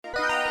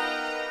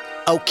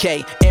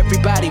Okay,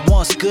 everybody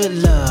wants good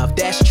love,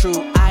 that's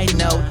true, I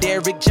know.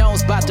 Derek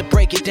Jones about to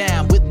break it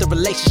down with the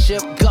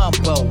relationship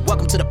gumbo.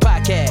 Welcome to the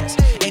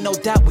podcast. Ain't no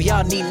doubt we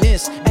all need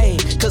this,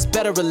 ayy, cause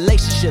better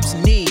relationships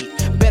need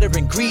better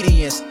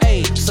ingredients,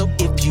 ayy. So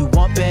if you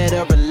want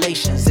better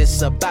relations,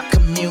 it's about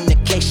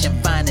communication,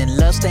 finding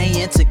love,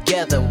 staying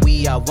together.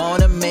 We all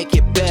wanna make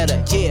it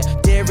better, yeah.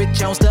 Derek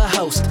Jones, the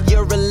host,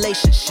 your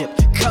relationship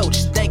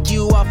coach. Thank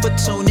you all for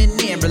tuning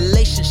in.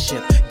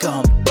 Relationship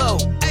gumbo,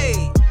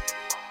 ayy.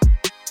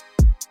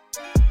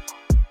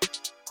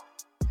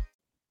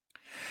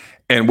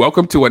 And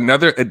welcome to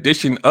another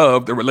edition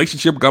of the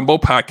Relationship Gumbo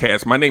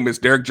Podcast. My name is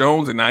Derek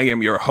Jones, and I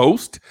am your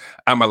host.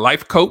 I'm a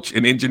life coach,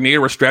 an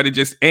engineer, a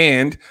strategist,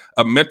 and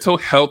a mental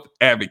health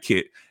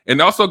advocate.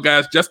 And also,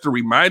 guys, just a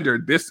reminder,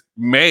 this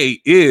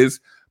May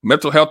is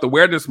Mental Health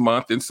Awareness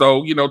Month. And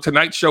so,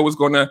 tonight's show is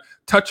going to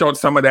touch on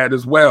some of that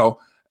as well.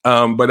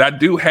 But I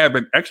do have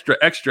an extra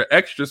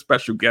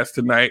special guest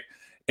tonight,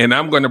 and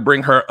I'm going to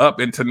bring her up.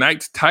 And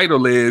tonight's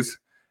title is,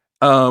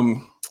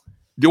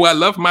 Do I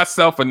Love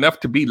Myself Enough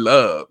to Be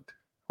Loved?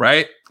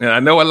 Right. And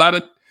I know a lot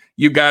of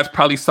you guys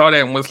probably saw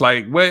that and was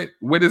like, what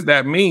does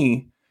that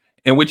mean?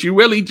 And what you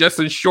really, just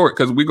in short,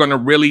 because we're going to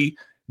really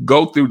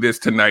go through this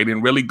tonight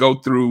and really go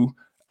through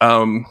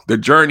the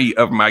journey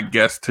of my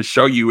guest to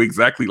show you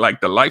exactly like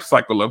the life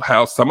cycle of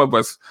how some of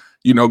us,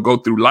 go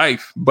through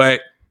life.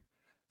 But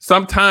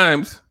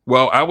sometimes,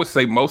 well, I would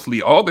say mostly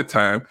all the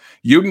time,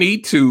 you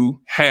need to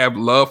have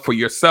love for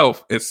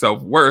yourself and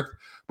self-worth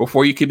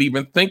before you can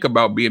even think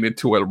about being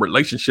into a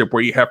relationship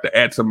where you have to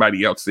add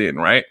somebody else in.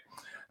 Right.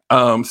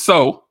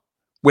 So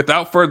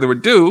without further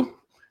ado,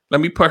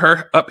 let me put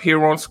her up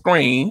here on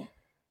screen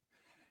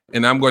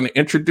and I'm going to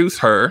introduce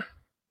her.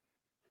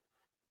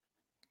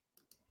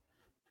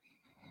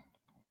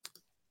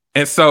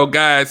 And so,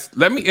 guys,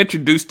 let me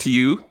introduce to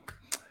you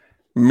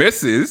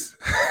Mrs.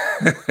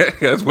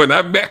 Because when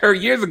I met her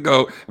years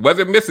ago, it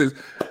wasn't Mrs.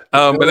 But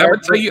I'm gonna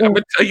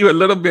tell you a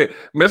little bit.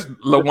 Miss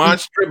LaJuan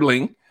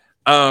Stribling.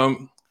 I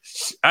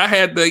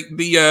had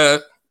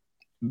the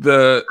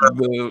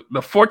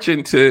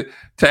fortune to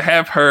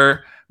have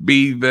her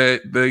be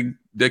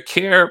the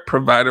care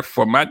provider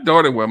for my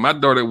daughter when my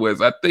daughter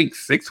was, I think,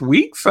 6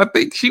 weeks. I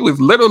think she was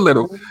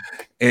little,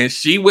 and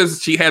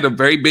she had a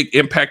very big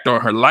impact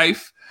on her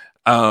life.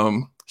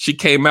 She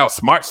came out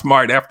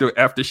smart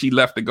after she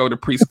left to go to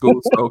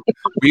preschool. So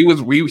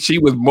she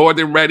was more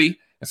than ready.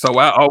 And so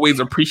I always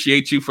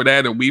appreciate you for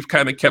that. And we've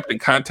kind of kept in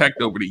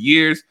contact over the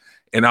years.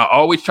 And I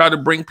always try to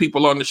bring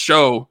people on the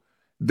show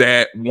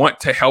that want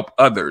to help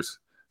others.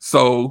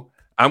 So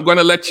I'm going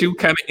to let you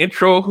kind of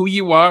intro who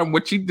you are and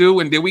what you do,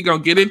 and then we're going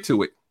to get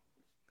into it.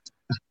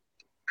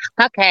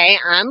 Okay,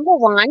 I'm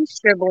LaJuan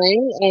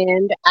Stribling,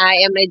 and I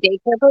am a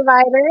daycare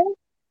provider,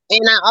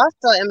 and I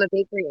also am a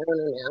bakery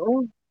owner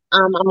now.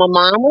 I'm a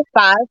mom with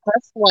 5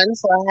 plus 1,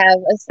 so I have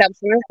a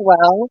stepson as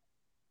well,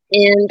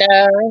 and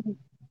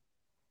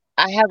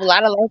I have a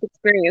lot of life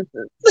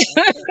experiences.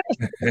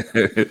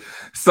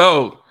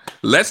 So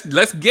let's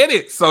get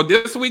it. So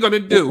this is what we're going to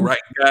do, right,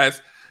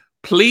 guys?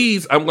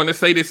 Please, I'm going to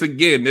say this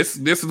again. This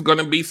is going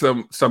to be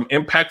some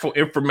impactful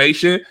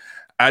information.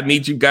 I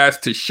need you guys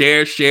to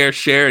share,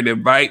 and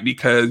invite,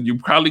 because you're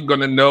probably going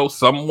to know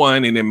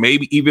someone, and it may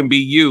even be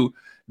you,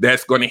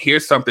 that's going to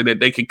hear something that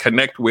they can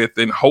connect with,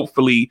 and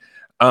hopefully,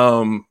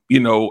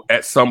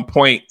 at some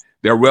point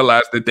they'll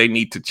realize that they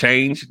need to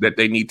change, that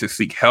they need to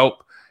seek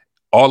help,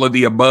 all of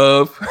the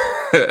above.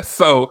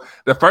 So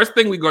the first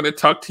thing we're going to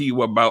talk to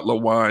you about,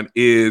 LaJuan,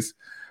 is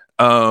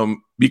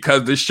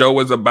because this show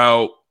is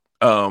about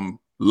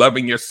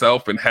loving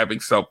yourself and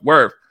having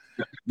self-worth.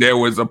 There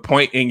was a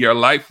point in your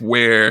life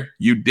where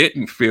you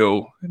didn't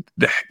feel,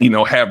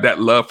 have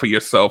that love for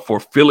yourself or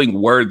feeling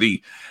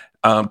worthy.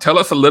 Tell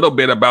us a little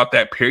bit about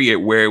that period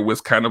where it was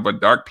kind of a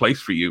dark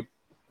place for you.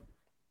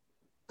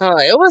 Oh,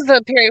 it was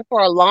a period for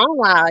a long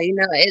while.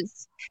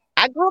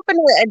 I grew up in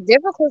a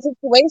difficult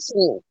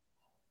situation.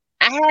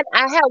 I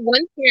had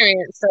one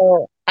parent,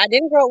 so I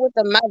didn't grow up with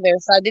a mother,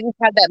 so I didn't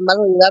have that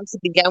motherly love to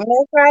begin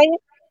with, right?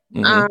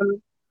 Mm-hmm.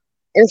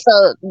 And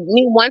so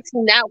me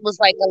wanting that was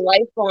like a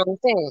lifelong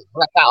thing.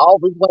 Like I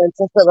always wanted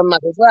to feel a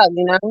mother's love,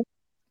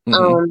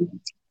 Mm-hmm.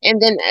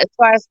 And then as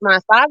far as my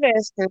father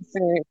is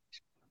concerned,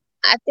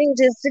 I think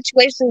just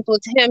situations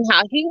with him,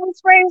 how he was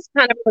raised,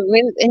 kind of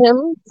prevented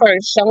him from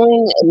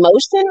showing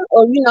emotion,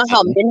 or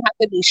how men have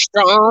to be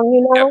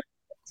strong, Yep.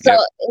 So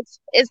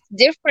it's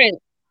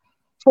different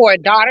for a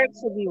daughter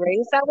to be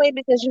raised that way,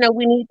 because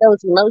we need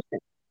those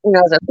emotions.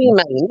 As a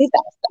female, you need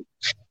that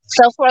stuff.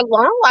 So for a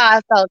long while,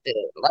 I felt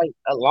it, like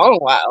a long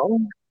while,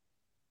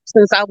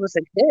 since I was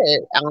a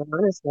kid,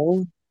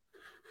 honestly.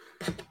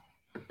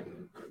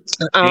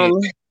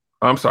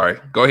 I'm sorry.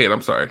 Go ahead.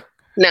 I'm sorry.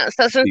 No,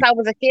 so since I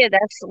was a kid,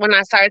 that's when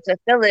I started to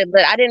feel it,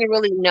 but I didn't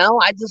really know.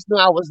 I just knew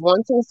I was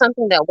wanting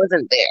something that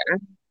wasn't there.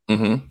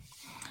 Mm-hmm.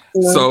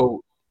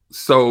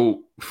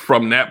 So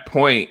from that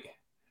point,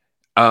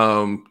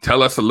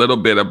 tell us a little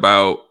bit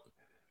about,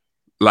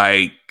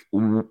 like,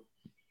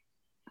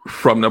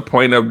 from the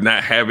point of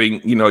not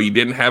having, you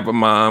didn't have a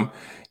mom,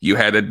 you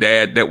had a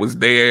dad that was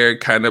there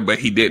kind of, but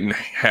he didn't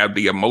have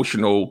the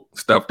emotional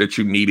stuff that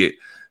you needed.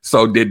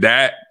 So did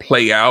that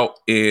play out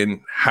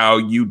in how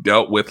you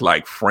dealt with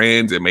like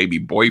friends and maybe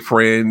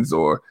boyfriends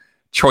or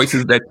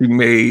choices that you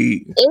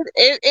made?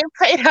 It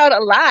played out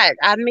a lot.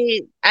 I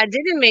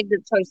didn't make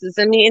good choices.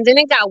 I mean, and then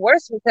it got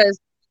worse because,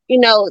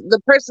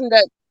 the person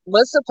that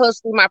was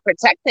supposed to be my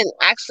protectant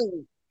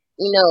actually,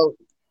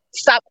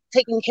 stopped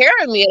taking care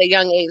of me at a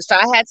young age. So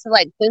I had to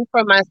like fend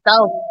for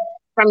myself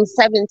from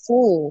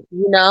 17,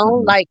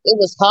 like it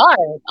was hard.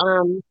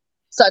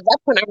 So at that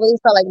point, I really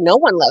felt like no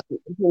one loved me.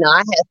 I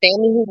had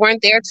family who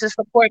weren't there to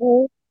support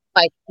me.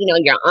 Like,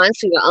 your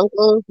aunts and your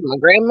uncles, my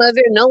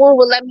grandmother, no one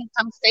would let me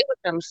come stay with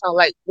them. So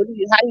like, how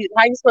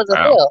you supposed to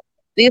Wow. feel?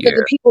 These are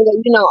the people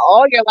that you know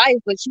all your life,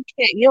 but you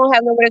don't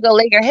have nowhere to go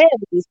lay your head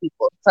with these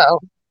people. So.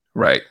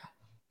 Right.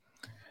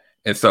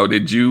 And so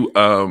did you,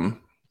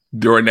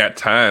 during that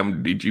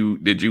time, did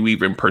you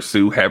even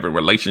pursue having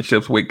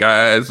relationships with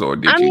guys, or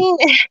did you? Mean,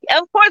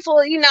 of course. Well,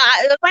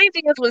 the funny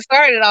thing is, what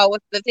started all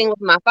with the thing with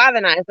my father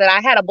and I is that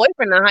I had a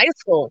boyfriend in high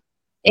school,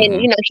 and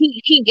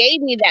he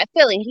gave me that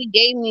feeling. He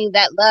gave me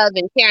that love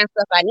and care and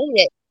stuff I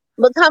needed.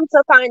 But come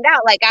to find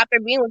out, like after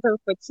being with him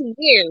for 2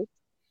 years,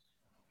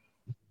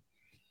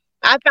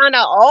 I found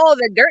out all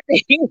the dirt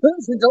that he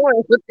was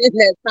doing within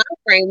that time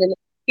frame, and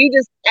you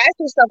just ask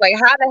yourself, like,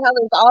 how the hell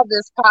is all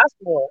this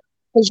possible?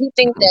 Because you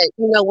think that,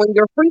 when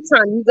you're free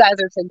time, you guys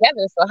are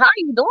together. So how are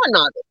you doing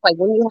all this? Like,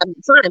 when you have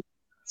the time.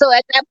 So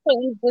at that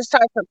point, you just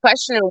start to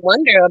question and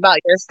wonder about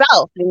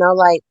yourself,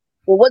 like,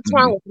 well, what's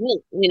wrong with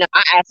me?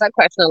 I asked that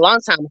question a long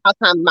time. How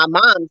come my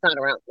mom's not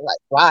around? Like,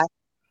 why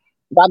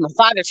my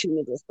father treated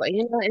me this way?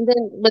 And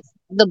then with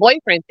the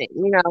boyfriend thing,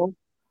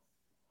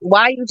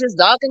 why are you just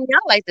dogging me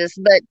out like this?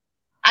 But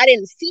I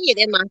didn't see it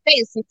in my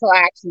face until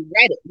I actually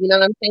read it. You know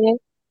what I'm saying?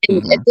 And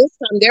at this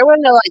time, there were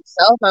no like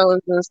cell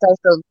phones and stuff.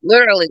 So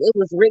literally, it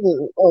was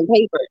written on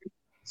paper.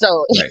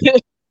 So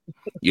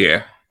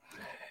yeah,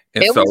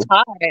 and it was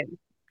hard.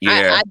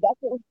 Yeah, I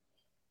definitely.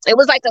 It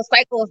was like a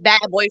cycle of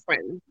bad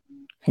boyfriends.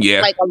 Yeah,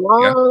 like a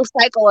long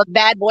cycle of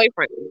bad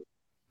boyfriends.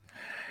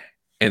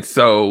 And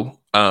so,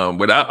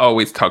 what I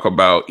always talk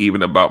about,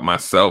 even about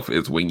myself,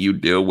 is when you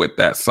deal with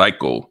that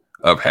cycle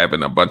of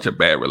having a bunch of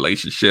bad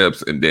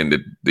relationships, and then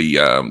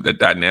the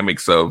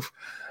dynamics of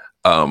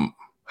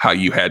how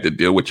you had to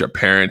deal with your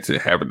parents and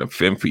having to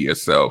fend for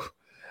yourself.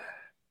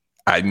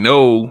 I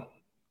know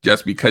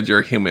just because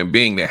you're a human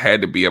being, there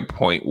had to be a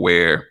point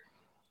where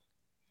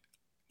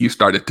you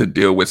started to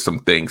deal with some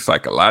things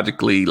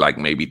psychologically, like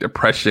maybe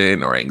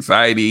depression or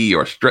anxiety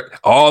or stress,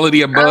 all of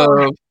the above.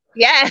 Oh,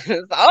 yes,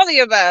 all of the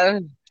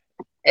above.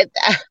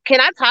 Can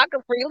I talk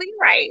freely?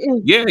 Right?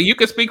 Yeah, you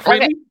can speak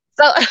freely. Okay.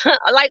 So,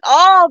 like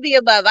all the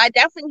above, I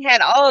definitely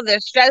had all of the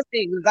stress,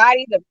 the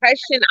anxiety,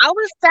 depression. I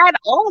was sad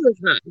all the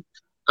time.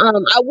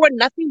 I wore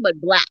nothing but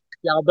black.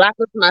 Y'all, black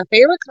was my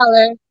favorite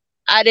color.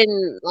 I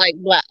didn't like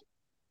black.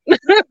 All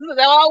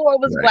I wore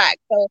was black.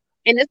 So,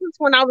 and this is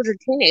when I was a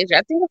teenager.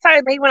 I think it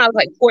started maybe when I was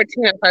like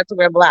 14. I started to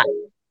wear black.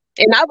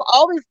 And I've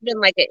always been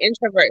like an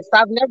introvert, so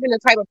I've never been the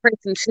type of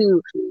person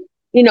to,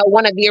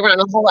 want to be around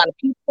a whole lot of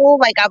people.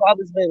 Like I've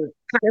always been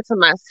kind of to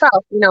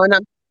myself, and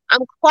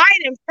I'm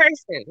quiet in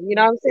person. You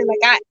know what I'm saying?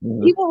 Like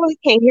people really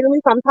can't hear me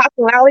if I'm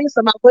talking loudly,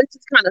 so my voice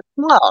is kind of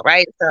small,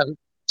 right? So I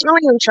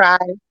don't even try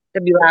to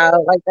be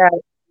loud like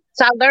that.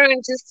 So I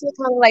learned just to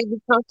kind of like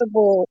be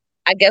comfortable,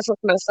 I guess, with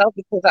myself,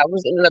 because I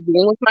was ended up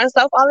being with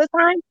myself all the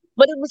time.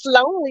 But it was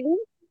lonely,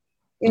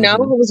 it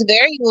was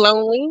very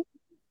lonely,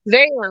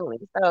 very lonely.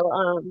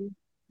 So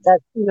that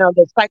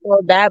the cycle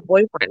of bad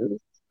boyfriends.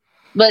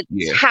 But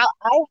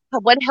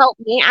what helped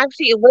me,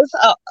 actually, it was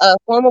a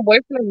former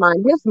boyfriend of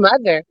mine. His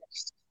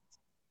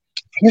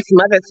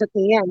mother took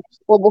me in.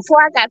 Well,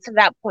 before I got to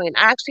that point,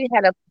 I actually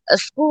had a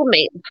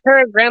schoolmate.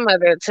 Her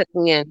grandmother took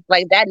me in.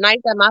 Like that night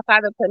that my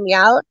father put me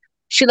out,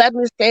 she let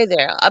me stay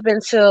there up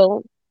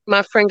until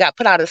my friend got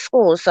put out of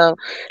school. So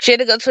she had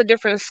to go to a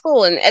different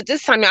school. And at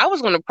this time, I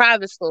was going to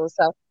private school.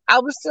 So I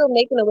was still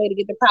making a way to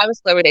get to private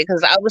school every day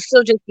because I was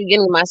still just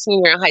beginning my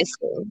senior year in high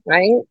school,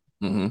 right?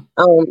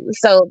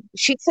 So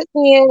she took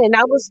me in, and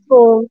that was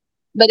cool.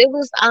 But it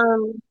was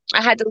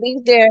I had to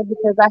leave there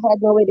because I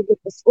had no way to get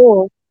to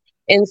school.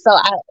 And so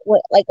I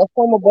went, like a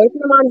former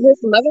boyfriend of mine, his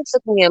mother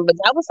took me in, but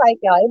that was like,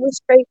 y'all, it was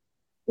straight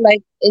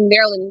like in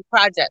Maryland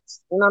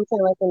projects. You know what I'm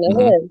saying? Like in the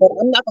hood. But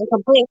I'm not gonna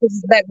complain because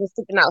it's better than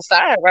sleeping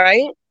outside,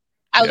 right?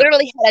 I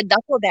literally had a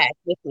duffel bag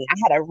with me. I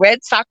had a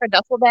red soccer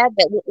duffel bag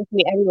that went with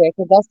me everywhere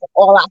because that's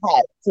all I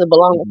had to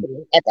belong with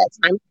me at that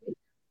time.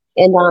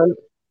 And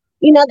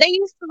they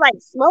used to like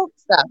smoke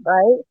stuff,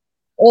 right?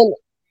 And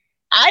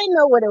I didn't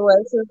know what it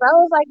was since I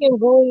was like in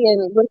Bowie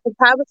and went to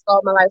private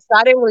school all my life. So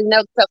I didn't really know,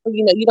 except for,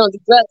 you don't do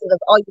drugs because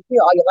that's all you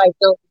feel all your life,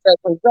 don't do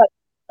drugs and drugs.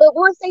 But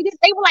once they did,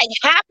 they were like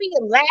happy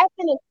and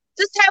laughing and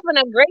just having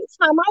a great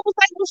time. I was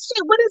like, well,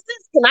 shit, what is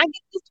this? Can I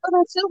get this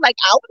children too? Like,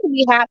 I want to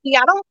be happy.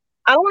 I don't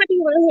want to be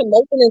around here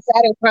moping and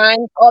sad and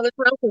crying all the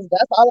time because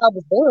that's all I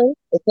was doing,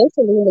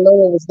 essentially, when no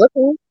one was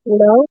looking,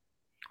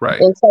 Right.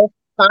 And so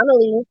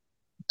finally,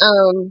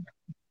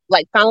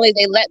 finally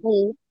they let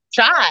me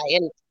try.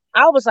 And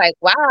I was like,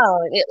 wow,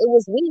 it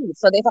was weed.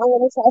 So they found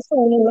me try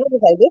some weed. I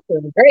was like, this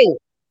is great.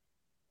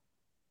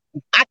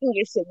 I can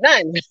get shit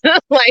done.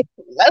 Like,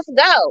 let's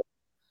go.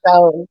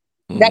 So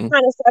that Mhm.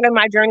 kind of started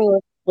my journey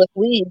with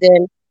weed.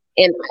 And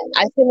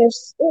I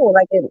finished school.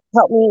 Like, it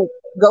helped me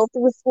go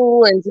through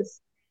school and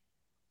just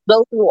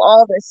go through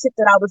all the shit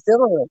that I was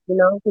dealing with,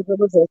 because it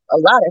was a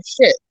lot of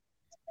shit.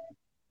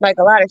 Like,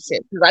 a lot of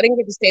shit. Because I didn't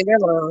get to stay there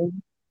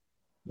long.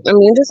 I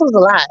mean, this was a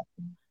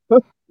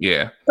lot.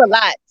 Yeah. It's a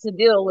lot to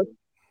deal with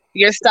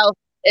yourself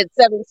at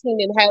 17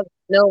 and have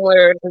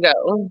nowhere to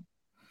go.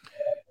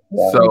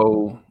 Yeah.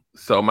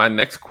 So my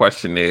next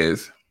question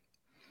is,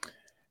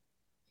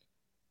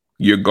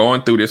 you're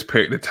going through this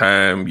period of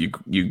time.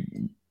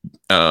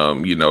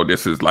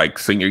 This is like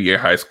senior year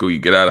high school. You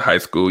get out of high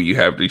school, you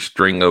have this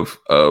string of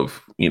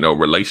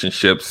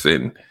relationships,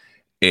 and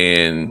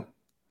then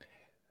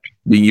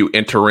you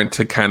enter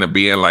into kind of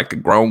being like a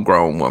grown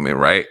woman,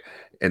 right?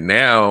 And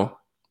now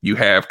you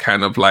have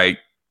kind of like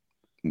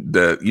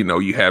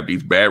you have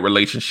these bad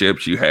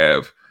relationships. You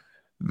have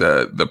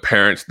the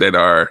parents that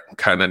are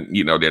kind of,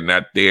 they're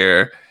not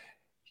there.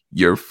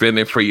 You're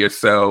fending for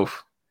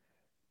yourself.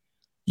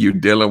 You're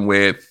dealing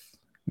with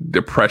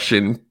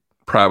depression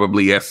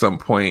probably at some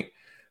point.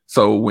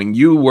 So when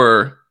you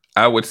were,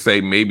 I would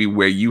say maybe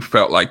where you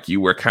felt like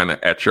you were kind of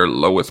at your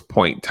lowest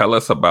point, tell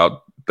us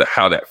about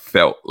how that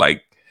felt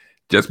like,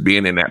 just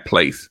being in that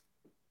place.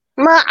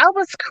 I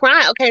was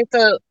crying. Okay,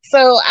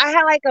 so I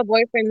had like a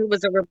boyfriend who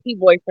was a repeat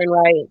boyfriend,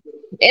 right?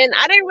 And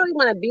I didn't really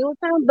want to be with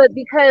him, but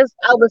because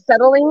I was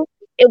settling,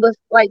 it was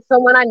like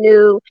someone I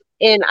knew,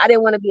 and I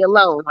didn't want to be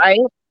alone,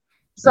 right?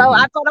 So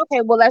Mm-hmm. I thought,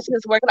 okay, well, let's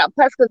just work it out.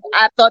 Plus, because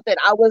I thought that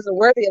I wasn't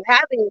worthy of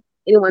having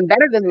anyone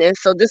better than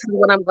this, so this is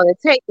what I'm going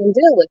to take and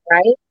deal with,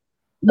 right?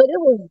 But it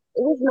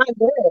was not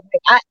good.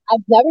 Like,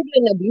 I've never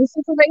been in an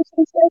abusive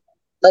relationship.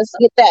 Let's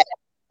get that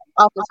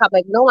off the top.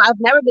 Like, no, I've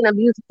never been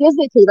abused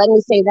physically. Let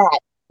me say that.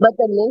 But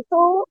the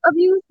mental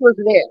abuse was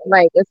there.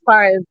 Like, as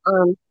far as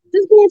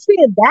just being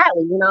treated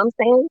badly. You know what I'm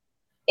saying?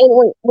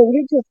 And when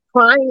you're just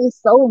crying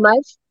so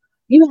much,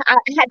 I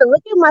had to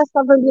look at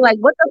myself and be like,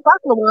 what the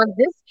fuck, Lawan?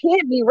 This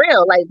can't be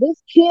real. Like,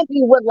 this can't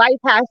be what life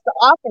has to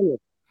offer me.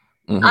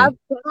 Mm-hmm. I've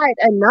cried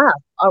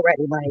enough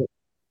already. Like,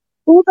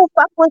 who the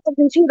fuck wants to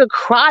continue to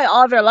cry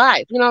all their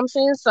life? You know what I'm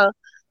saying? So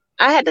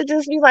I had to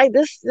just be like,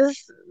 this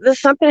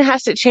something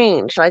has to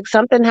change. Like,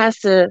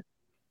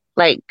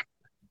 like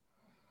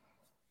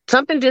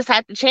something just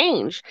had to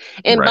change.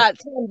 And Right. by the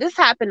time this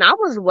happened, I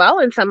was well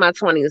into my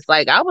 20s.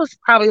 Like, I was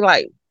probably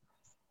like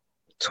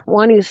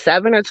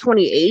 27 or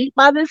 28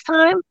 by this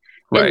time.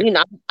 And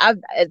Right. I've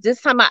at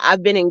this time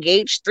I've been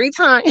engaged 3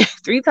 times,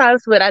 3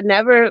 times, but I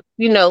never,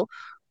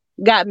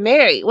 got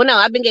married. Well, no,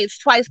 I've been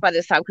engaged twice by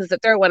this time because the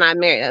third one I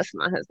married. That's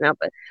my husband now.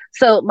 But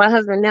so my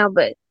husband now,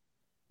 but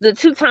the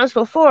 2 times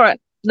before,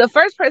 the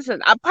first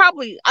person I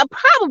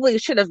probably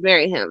should have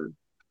married him.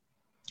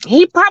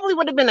 He probably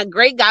would have been a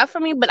great guy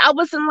for me, but I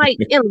wasn't like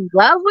in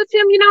love with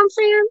him. You know what I'm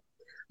saying?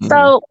 Mm-hmm.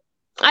 So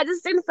I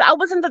just didn't. I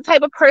wasn't the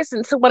type of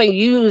person to want to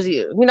use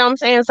you. You know what I'm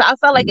saying? So I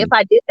felt like if Mm-hmm.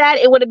 I did that,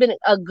 it would have been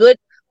a good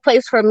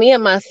place for me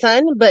and my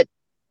son. But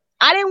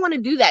I didn't want to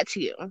do that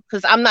to you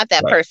because I'm not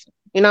that Right. person.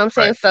 You know what I'm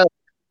saying? Right. So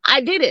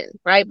I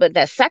didn't. Right. But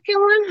that second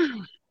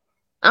one,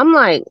 I'm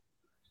like,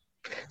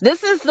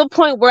 this is the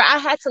point where I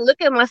had to look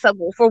at myself.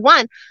 Well, for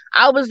one,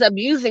 I was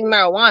abusing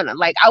marijuana.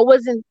 Like, I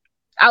wasn't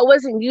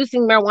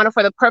using marijuana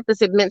for the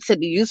purpose it meant to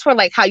be used for,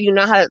 like how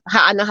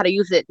I know how to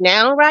use it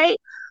now, right?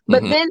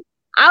 But Mm-hmm. then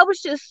I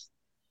was just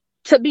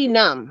to be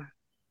numb.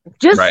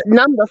 Just Right.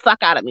 numb the fuck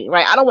out of me,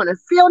 right? I don't want to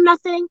feel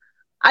nothing.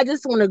 I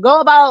just want to go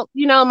about,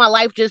 my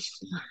life,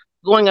 just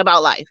going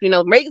about life,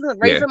 Yeah.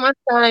 raising my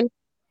son,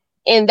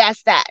 and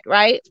that's that,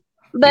 right?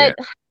 Yeah. But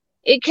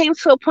it came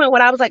to a point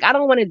where I was like, I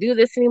don't want to do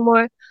this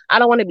anymore. I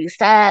don't want to be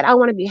sad. I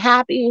want to be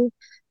happy.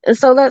 And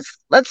so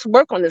let's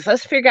work on this.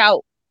 Let's figure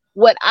out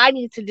what I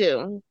need to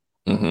do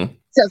Mm-hmm.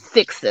 to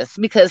fix this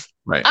because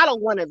Right. I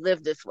don't want to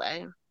live this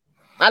way.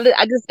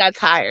 I just got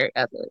tired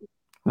of it.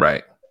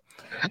 Right.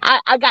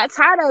 I got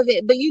tired of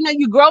it. But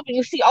you grow up and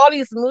you see all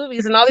these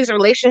movies and all these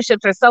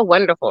relationships are so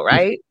wonderful,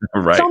 right?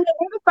 So Right. I'm like,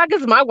 where the fuck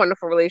is my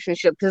wonderful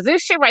relationship? Because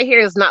this shit right here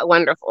is not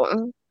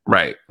wonderful.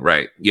 Right.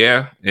 Right.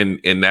 Yeah.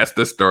 And that's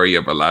the story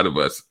of a lot of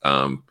us.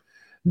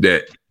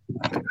 That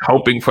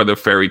hoping for the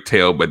fairy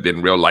tale, but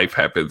then real life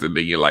happens, and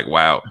then you're like,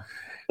 wow.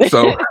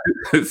 So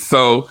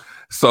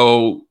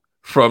so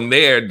from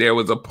there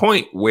was a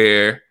point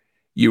where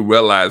you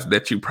realized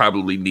that you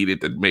probably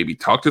needed to maybe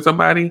talk to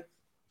somebody.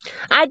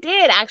 I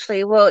did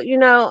actually. Well,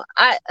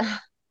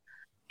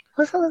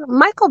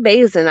 Michael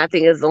Bazin, I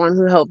think, is the one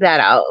who helped that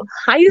out.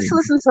 I used to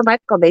listen to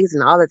Michael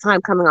Bazin all the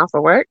time coming off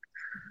of work.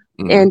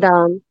 Mm-hmm.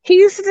 And he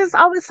used to just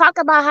always talk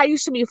about how you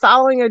should be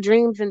following your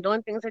dreams and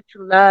doing things that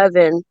you love.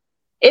 And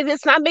if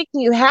it's not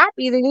making you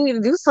happy, then you need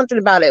to do something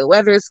about it.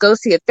 Whether it's go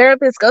see a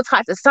therapist, go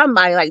talk to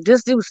somebody, like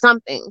just do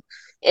something.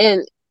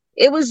 And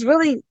it was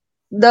really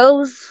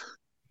those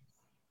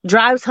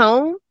drives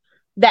home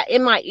that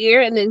in my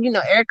ear. And then,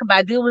 Erykah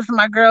Badu was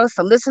my girl.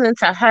 So listening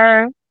to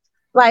her,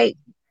 like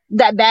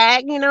that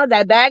bag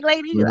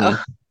lady. Mm-hmm.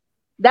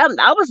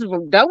 I was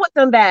done with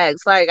them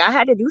bags. Like I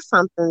had to do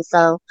something,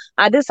 so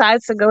I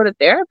decided to go to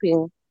therapy.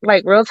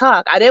 Like real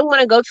talk, I didn't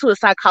want to go to a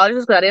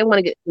psychologist because I didn't want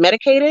to get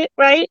medicated,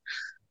 right?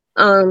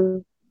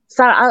 Um,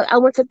 so I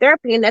went to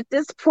therapy, and at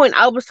this point,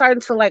 I was starting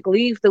to like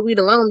leave the weed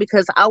alone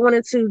because I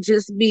wanted to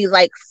just be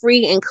like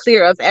free and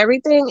clear of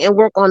everything and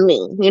work on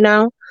me, you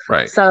know.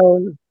 Right.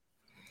 So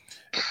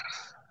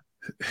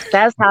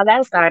that's how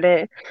that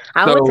started.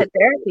 I went to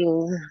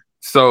therapy.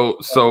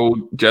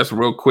 So just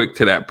real quick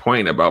to that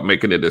point about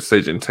making a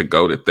decision to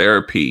go to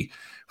therapy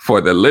for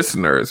the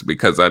listeners,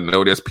 because I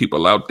know there's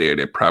people out there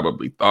that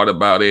probably thought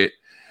about it,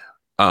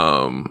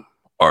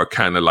 or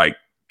kind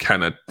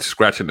of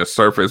scratching the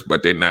surface,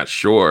 but they're not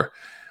sure.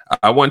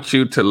 I want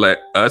you to let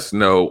us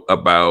know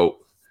about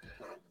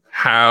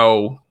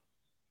how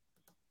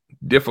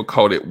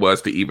difficult it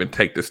was to even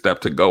take the step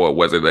to go, or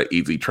was it an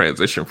easy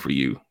transition for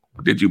you?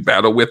 Did you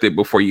battle with it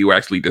before you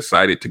actually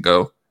decided to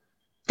go?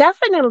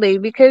 Definitely,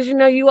 because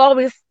you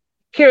always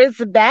hear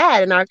it's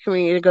bad in our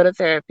community to go to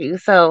therapy.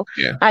 So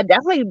Yeah. I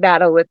definitely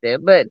battle with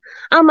it. But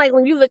I'm like,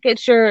 when you look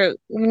at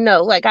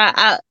like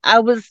I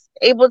was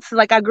able to,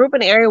 like, I grew up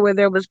in an area where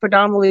there was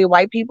predominantly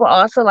white people,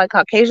 also like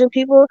Caucasian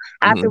people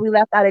after we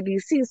left out of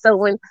DC. So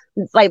when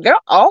like they're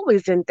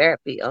always in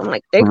therapy. I'm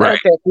like, they go to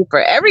therapy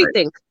for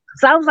everything. Right.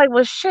 So I was like,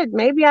 well, shit,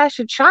 maybe I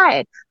should try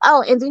it.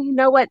 Oh, and then you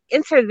know what?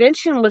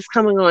 Intervention was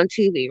coming on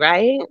TV,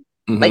 right?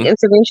 Like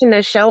Intervention,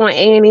 the show on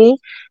A&E.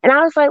 And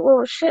I was like,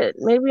 well, shit,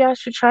 maybe I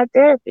should try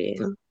therapy.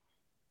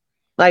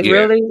 Like,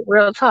 really,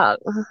 real talk.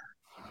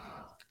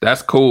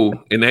 That's cool.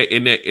 And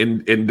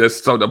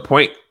this, so the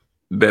point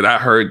that I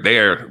heard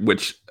there,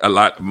 which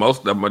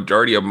the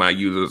majority of my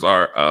users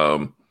are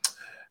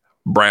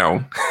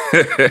brown.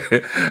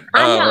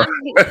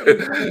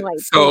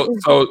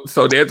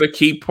 So there's a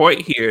key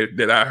point here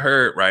that I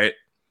heard, right?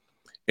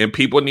 And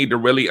people need to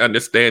really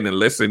understand and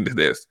listen to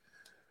this.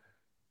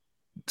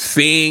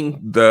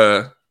 Seeing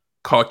the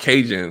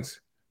Caucasians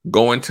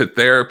going to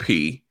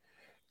therapy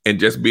and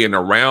just being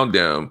around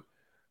them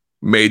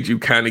made you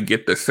kind of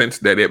get the sense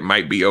that it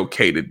might be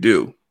okay to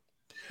do.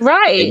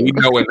 Right. And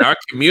in our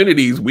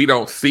communities, we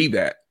don't see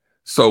that.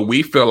 So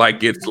we feel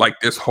like it's like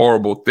this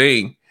horrible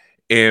thing.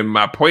 And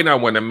my point I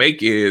want to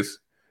make is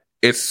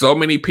it's so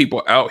many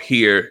people out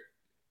here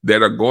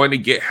that are going to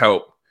get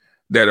help,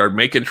 that are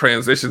making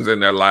transitions in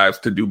their lives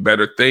to do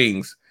better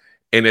things.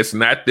 And it's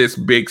not this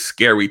big,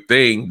 scary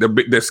thing.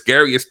 The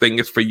scariest thing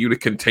is for you to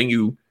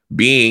continue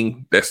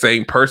being the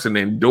same person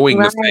and doing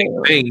the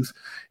same things.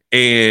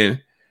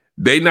 And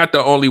they're not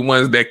the only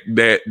ones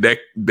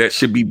that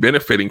should be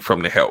benefiting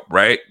from the help,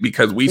 right?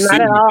 Because we see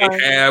what they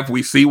have,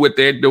 we see what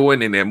they're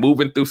doing, and they're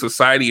moving through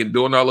society and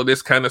doing all of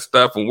this kind of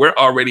stuff. And we're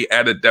already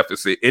at a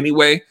deficit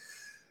anyway.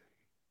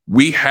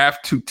 We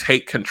have to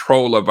take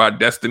control of our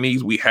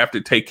destinies. We have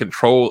to take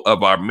control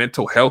of our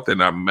mental health and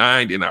our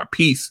mind and our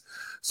peace,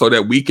 so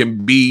that we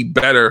can be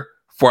better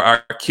for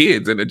our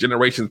kids and the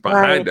generations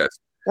behind us.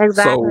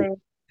 Exactly.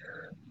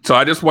 So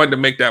I just wanted to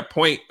make that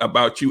point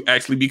about you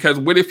actually, because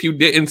what if you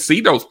didn't see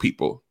those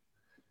people?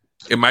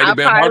 It might have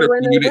been harder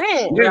for you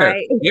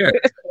to. Yeah.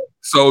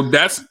 So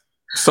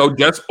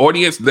just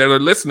audience that are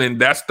listening,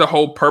 that's the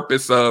whole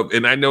purpose of,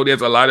 and I know there's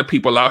a lot of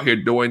people out here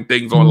doing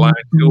things online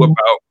too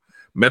about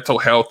mental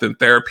health and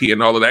therapy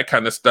and all of that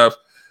kind of stuff.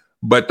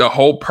 But the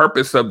whole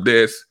purpose of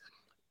this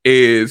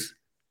is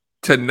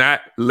to not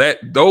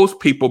let those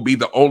people be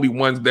the only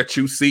ones that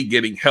you see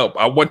getting help.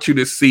 I want you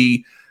to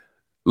see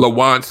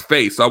LaJuan's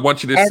face. I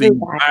want you to see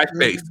my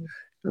face.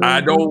 I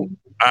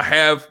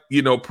have,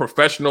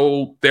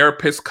 professional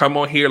therapists come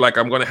on here, like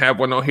I'm going to have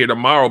one on here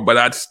tomorrow, but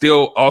I'd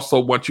still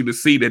also want you to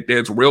see that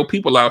there's real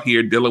people out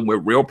here dealing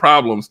with real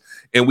problems,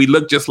 and we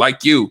look just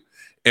like you,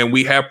 and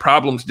we have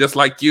problems just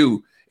like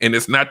you. And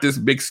it's not this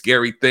big,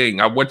 scary thing.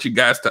 I want you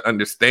guys to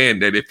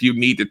understand that if you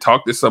need to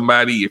talk to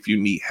somebody, if you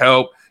need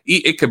help,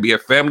 it could be a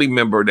family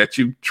member that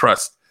you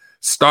trust.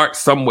 Start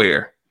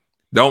somewhere.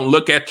 Don't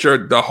look at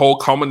the whole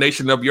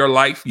culmination of your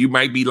life. You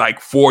might be like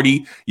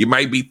 40, you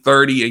might be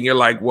 30, and you're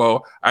like,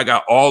 well, I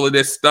got all of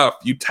this stuff.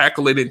 You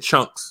tackle it in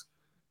chunks.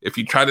 If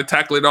you try to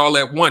tackle it all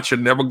at once, you're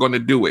never going to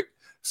do it.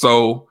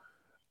 So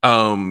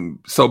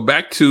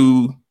back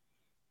to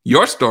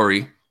your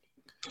story.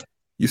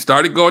 You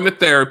started going to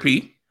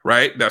therapy,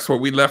 right? That's where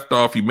we left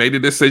off. You made a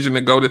decision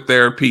to go to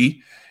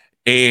therapy,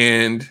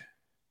 and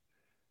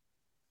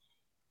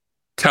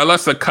tell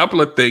us a couple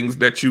of things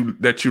that you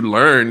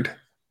learned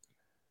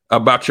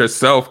about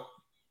yourself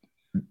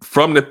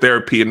from the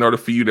therapy in order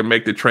for you to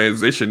make the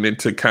transition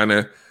into kind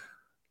of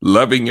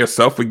loving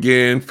yourself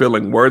again,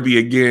 feeling worthy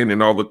again,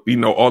 and all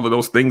of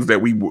those things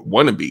that we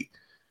want to be.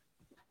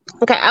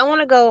 Okay, I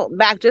want to go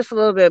back just a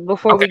little bit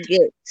before we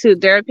get to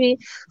therapy.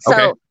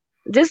 So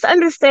just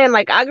understand,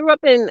 like, I grew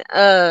up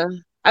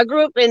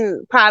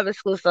in private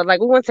school, so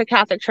like we went to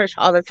Catholic church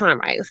all the time,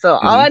 right? So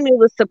all I knew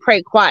was to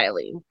pray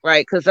quietly,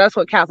 right? Because that's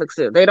what Catholics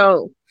do. They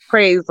don't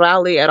praise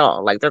loudly at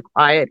all. Like, they're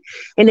quiet,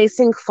 and they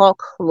sing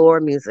folklore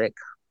music.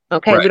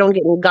 Okay, we don't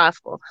get any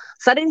gospel.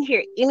 So I didn't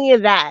hear any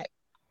of that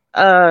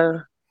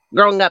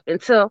growing up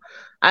until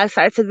I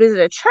started to visit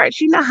a church.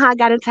 You know how I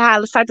got into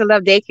how I started to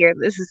love daycare.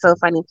 This is so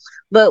funny.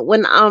 But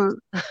when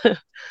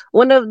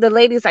one of the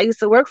ladies I used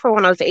to work for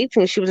when I was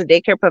 18, she was a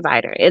daycare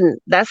provider. And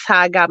that's how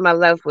I got my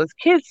love with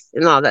kids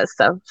and all that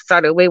stuff.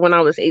 Started way when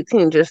I was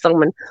 18, just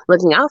someone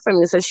looking out for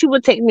me. So she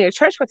would take me to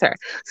church with her.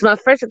 So my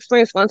first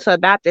experience going to a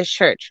Baptist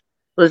church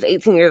was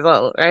 18 years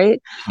old,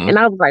 right? Mhm. And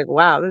I was like,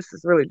 wow, this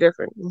is really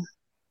different.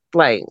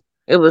 Like,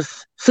 it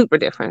was super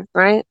different,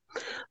 right?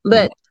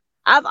 But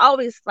I've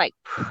always like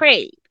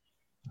prayed.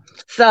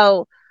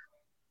 So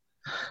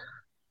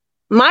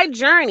my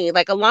journey,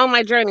 like along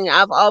my journey,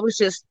 I've always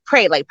just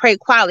prayed, like prayed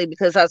quietly,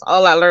 because that's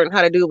all I learned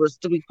how to do was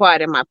to be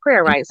quiet in my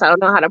prayer, right? So I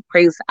don't know how to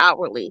praise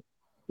outwardly.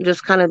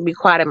 Just kind of be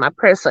quiet in my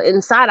prayer. So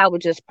inside I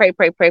would just pray,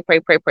 pray, pray,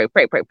 pray, pray, pray,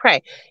 pray, pray,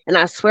 pray. And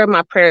I swear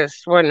my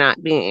prayers were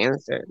not being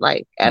answered,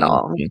 like at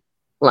all.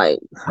 Like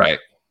Right.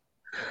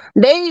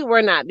 they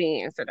were not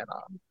being answered at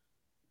all.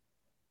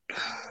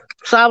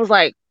 So I was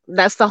like,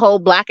 that's the whole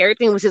black.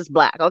 Everything was just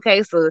black.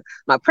 Okay, so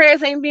my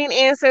prayers ain't being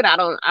answered. I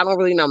don't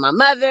really know my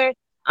mother.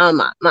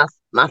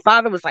 My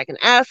father was like an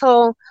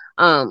asshole.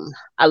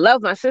 I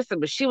love my sister,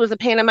 but she was a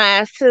pain in my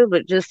ass too.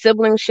 But just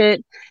sibling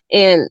shit,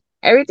 and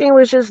everything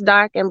was just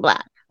dark and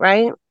black,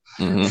 right?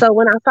 Mhm. So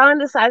when I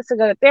finally decided to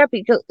go to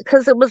therapy,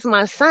 because it was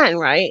my son,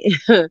 right?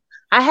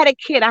 I had a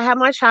kid. I had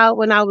my child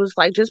when I was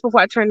like just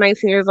before I turned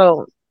 19 years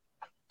old.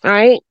 All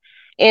right.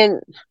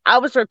 And I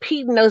was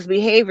repeating those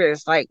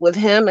behaviors like with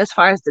him as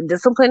far as the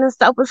discipline and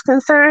stuff was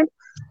concerned.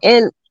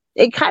 And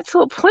it got to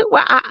a point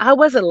where I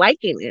wasn't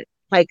liking it.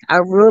 Like I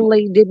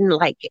really didn't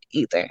like it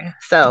either.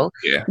 So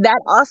Yeah.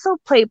 that also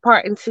played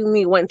part into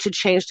me wanting to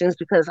change things,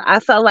 because I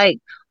felt like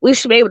we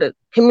should be able to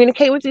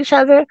communicate with each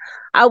other.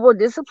 I will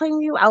discipline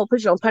you. I will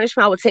put you on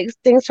punishment. I will take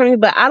things from you,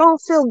 but I don't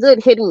feel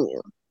good hitting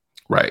you.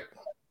 Right.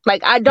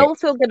 Like I don't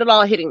feel good at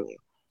all hitting you.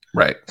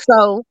 Right.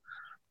 So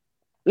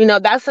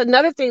that's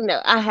another thing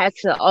that I had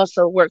to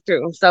also work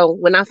through. So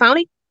when I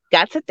finally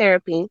got to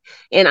therapy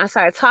and I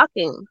started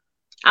talking,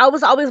 I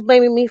was always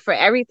blaming me for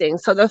everything.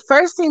 So the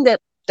first thing that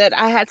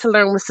I had to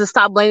learn was to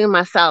stop blaming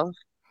myself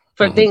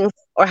for things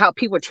or how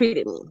people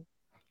treated me.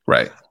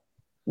 Right.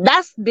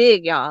 That's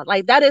big, y'all.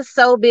 Like that is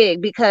so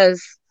big,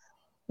 because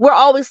we're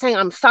always saying,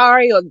 I'm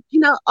sorry, or,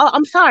 oh,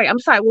 I'm sorry.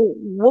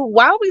 Well,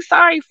 why are we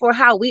sorry for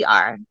how we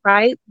are,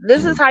 right?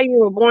 This is how you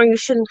were born. You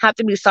shouldn't have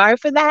to be sorry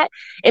for that.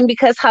 And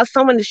because how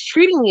someone is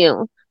treating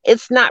you,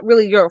 it's not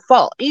really your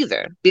fault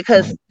either,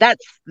 because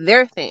that's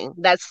their thing.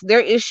 That's their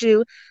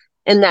issue.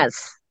 And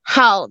that's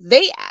how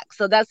they act.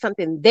 So that's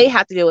something they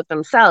have to deal with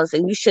themselves,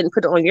 and you shouldn't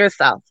put it on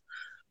yourself.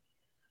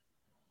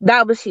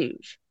 That was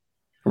huge,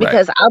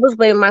 because I was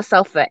blaming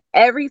myself for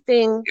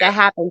everything that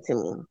happened to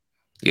me.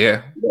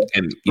 Yeah.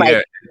 And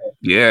Like,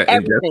 yeah.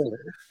 And everything.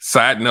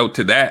 side note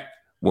to that,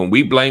 when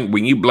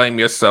you blame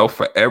yourself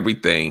for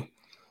everything,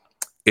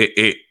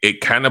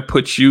 it kind of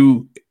puts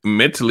you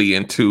mentally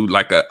into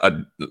like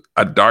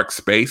a dark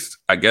space.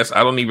 I guess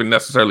I don't even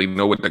necessarily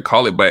know what to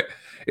call it, but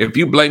if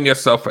you blame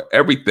yourself for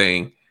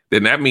everything,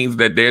 then that means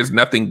that there's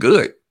nothing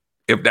good.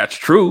 If that's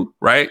true,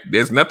 right?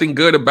 There's nothing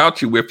good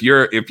about you if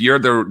you're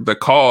the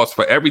cause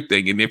for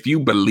everything. And if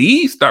you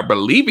start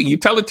believing, you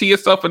tell it to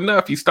yourself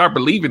enough, you start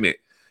believing it.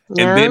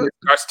 Yeah. And then it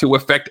starts to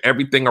affect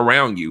everything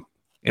around you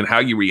and how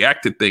you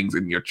react to things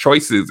and your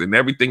choices and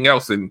everything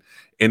else. And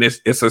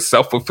it's a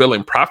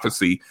self-fulfilling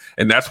prophecy.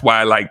 And that's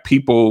why like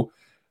people,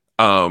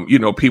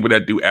 people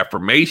that do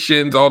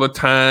affirmations all the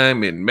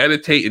time and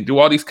meditate and do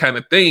all these kind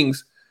of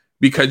things,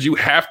 because you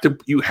have to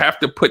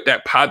put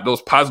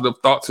those positive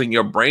thoughts in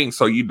your brain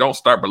so you don't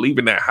start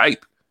believing that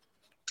hype.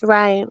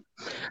 Right.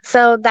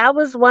 So that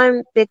was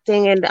one big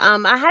thing. And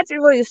I had to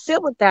really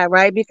sit with that,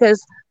 right?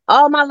 Because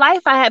all my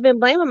life I had been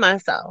blaming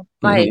myself.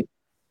 Like,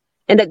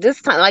 and at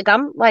this time, like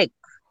I'm like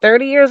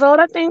 30 years old,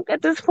 I think,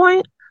 at this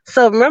point.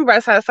 So remember, I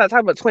started talking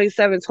about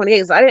 27,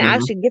 28. So I didn't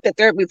actually get to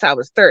therapy until I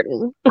was 30.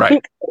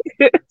 Right.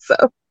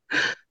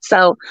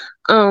 So,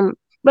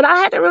 but I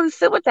had to really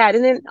sit with that.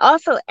 And then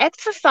also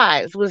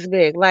exercise was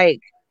big.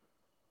 Like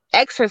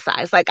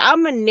exercise. Like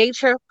I'm a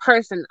nature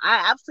person.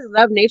 I absolutely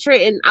love nature,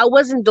 and I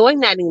wasn't doing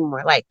that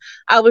anymore. Like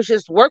I was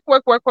just work.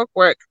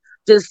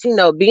 Just,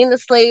 being a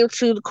slave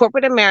to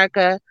corporate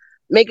America,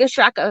 making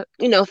sure I could,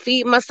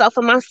 feed myself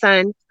and my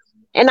son.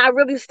 And I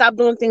really stopped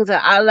doing things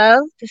that I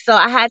loved. So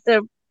I had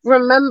to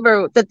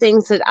remember the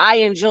things that I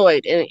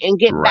enjoyed and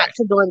get back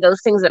to doing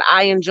those things that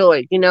I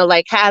enjoyed,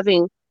 like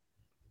having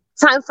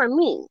time for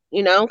me,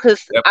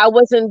 because I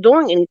wasn't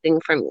doing anything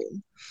for me.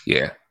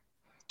 Yeah.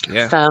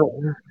 Yeah. So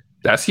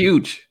that's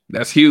huge.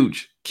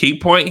 Key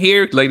point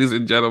here, ladies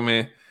and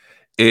gentlemen,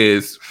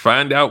 is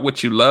find out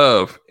what you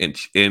love. And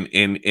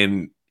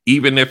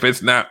even if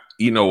it's not,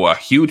 a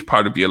huge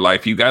part of your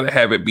life, you got to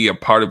have it be a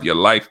part of your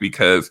life,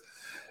 because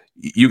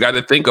you got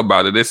to think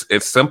about it.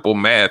 It's simple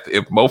math.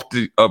 If most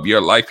of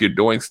your life you're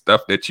doing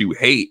stuff that you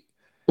hate,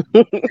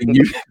 then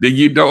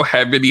you don't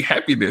have any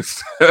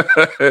happiness.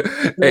 In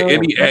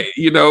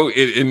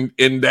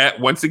that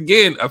once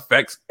again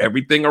affects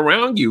everything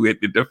around you. It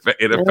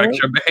affects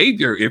your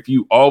behavior. If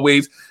you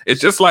always,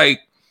 it's just like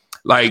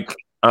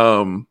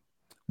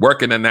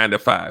working a 9 to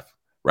 5,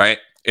 right?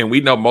 And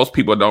we know most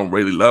people don't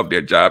really love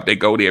their job. They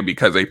go there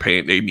because they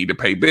need to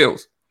pay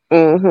bills.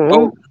 Mm-hmm.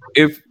 So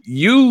if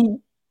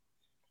you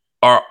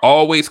are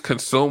always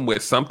consumed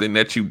with something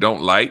that you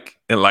don't like,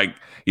 and like,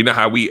 you know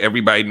how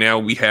everybody now,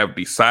 we have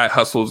these side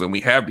hustles and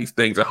we have these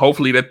things, and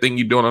hopefully that thing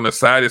you're doing on the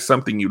side is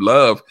something you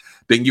love,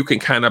 then you can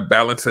kind of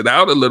balance it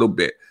out a little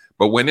bit.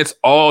 But when it's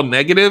all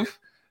negative,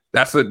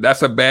 that's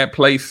a bad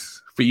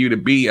place for you to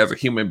be as a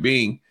human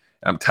being.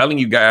 I'm telling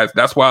you guys,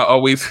 that's why I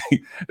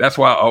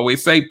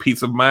always say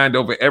peace of mind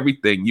over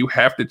everything. You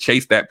have to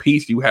chase that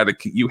peace. You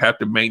have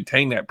to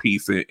maintain that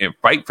peace and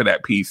fight for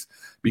that peace,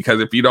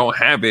 because if you don't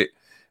have it,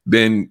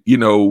 then, you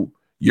know,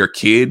 your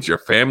kids, your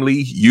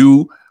family,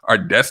 you are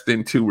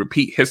destined to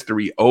repeat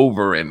history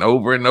over and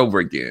over and over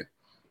again.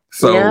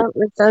 So yeah,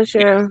 it's so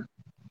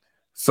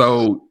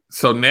true.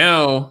 So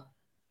now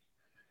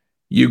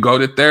you go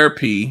to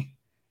therapy.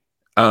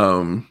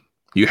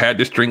 You had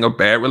this string of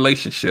bad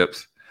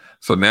relationships.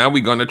 So now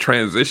we're going to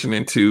transition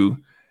into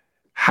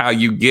how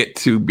you get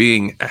to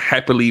being a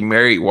happily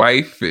married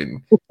wife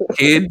and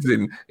kids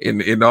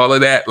and all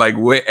of that. Like,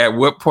 at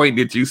what point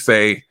did you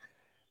say,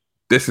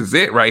 this is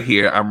it right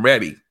here, I'm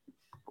ready?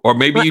 Or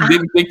maybe you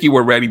didn't think you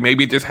were ready.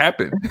 Maybe it just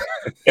happened.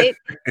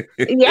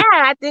 Yeah,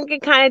 I think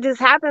it kind of just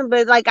happened.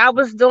 But like, I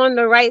was doing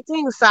the right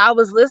thing. So I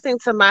was listening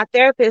to my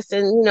therapist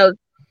and, you know,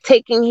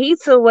 taking heed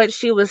to what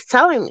she was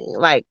telling me,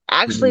 like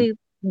actually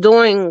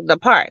doing the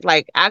part,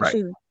 like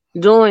actually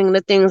doing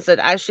the things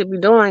that I should be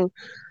doing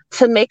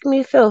to make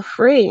me feel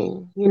free.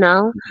 You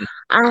know,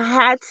 I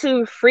had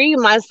to free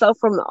myself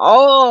from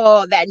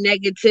all that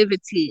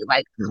negativity,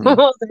 like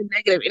all the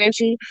negative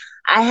energy.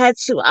 I had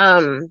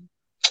to,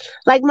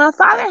 like, my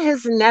father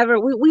has never,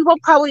 we will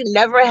probably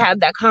never have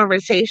that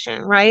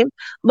conversation, right?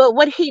 But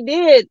what he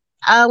did,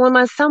 when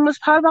my son was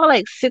probably about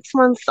like 6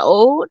 months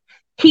old,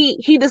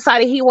 he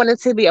decided he wanted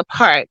to be a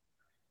part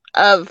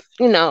of,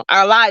 you know,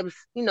 our lives,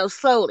 you know,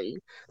 slowly,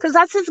 because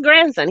that's his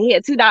grandson. He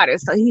had 2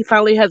 daughters, so he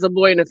finally has a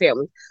boy in the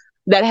family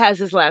that has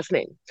his last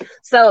name.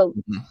 So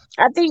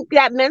I think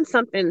that meant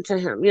something to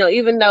him, you know,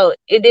 even though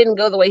it didn't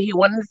go the way he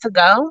wanted it to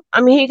go.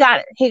 I mean, he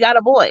got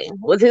a boy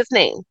with his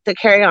name to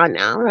carry on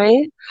now,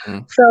 right?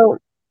 So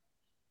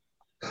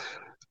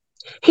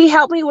he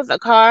helped me with the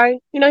car.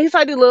 You know, he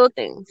started to do little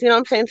things, you know what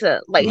I'm saying,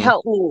 to like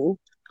help me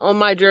on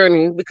my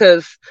journey,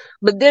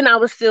 but then I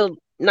was still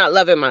not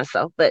loving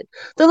myself, but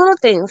the little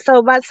things.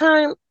 So by the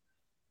time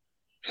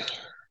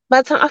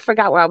I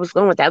forgot where I was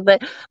going with that,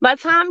 but by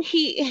the time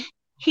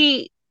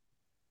he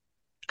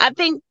I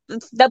think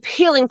the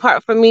healing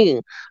part for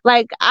me,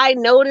 like, I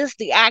noticed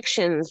the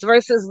actions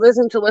versus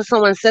listen to what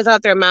someone says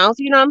out their mouth.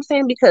 You know what I'm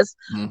saying? Because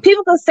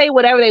people can say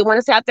whatever they want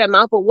to say out their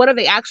mouth, but what are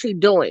they actually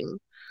doing?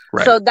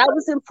 Right. So that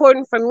was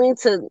important for me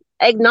to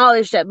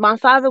acknowledge that my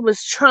father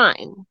was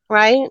trying,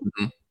 right?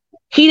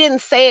 He didn't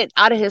say it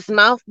out of his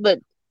mouth, but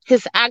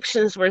his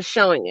actions were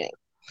showing it.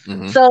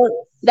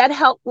 So that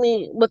helped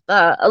me with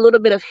a little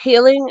bit of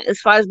healing, as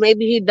far as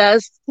maybe he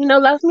does, you know,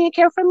 love me and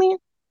care for me.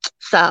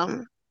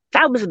 So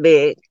that was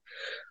big.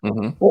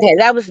 Okay,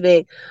 that was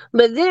big.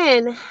 But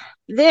then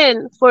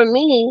for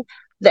me,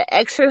 the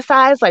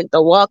exercise, like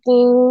the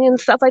walking and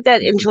stuff like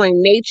that,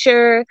 enjoying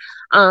nature,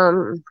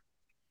 going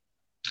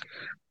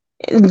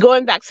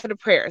back to the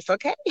prayers,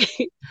 okay?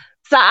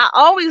 So I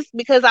always,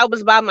 because I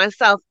was by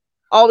myself,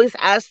 always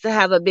asked to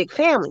have a big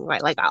family,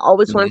 right? Like, I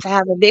always wanted to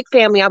have a big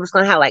family. I was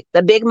going to have like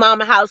the big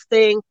mama house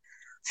thing,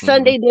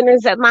 Sunday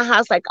dinners at my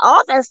house, like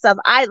all that stuff.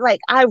 I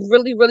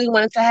really, really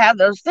wanted to have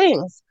those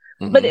things.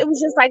 But it was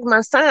just like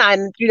my son and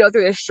I, you know,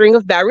 through a string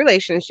of bad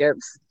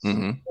relationships,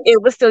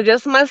 it was still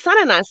just my son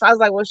and I. So I was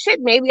like, well, shit,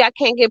 maybe I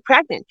can't get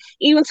pregnant.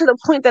 Even to the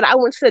point that I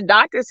went to the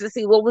doctors to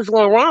see what was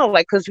going wrong.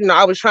 Like, because, you know,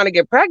 I was trying to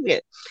get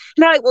pregnant.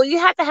 And they're like, well, you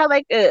have to have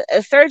like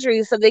a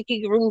surgery so they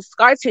can remove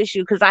scar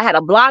tissue, because I had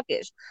a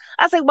blockage.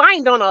 I was like, well, I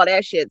ain't doing all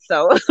that shit.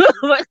 So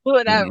like,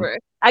 whatever.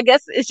 I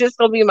guess it's just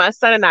going to be my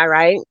son and I,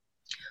 right?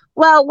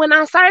 Well, when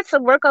I started to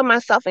work on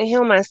myself and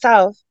heal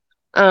myself,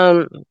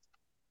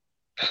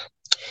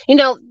 you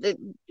know,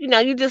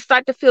 you just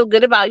start to feel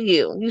good about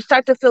you. You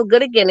start to feel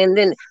good again. And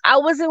then I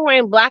wasn't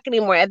wearing black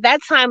anymore. At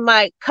that time,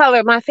 my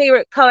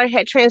favorite color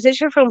had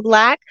transitioned from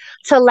black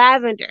to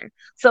lavender.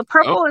 So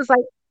purple is like,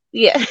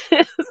 yeah.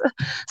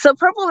 So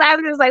purple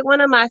lavender is like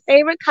one of my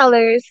favorite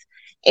colors.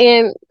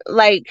 And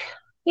like,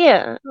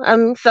 yeah.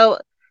 So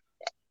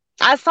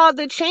I saw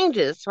the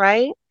changes,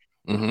 right?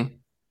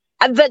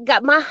 I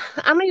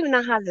don't even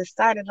know how this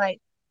started. Like,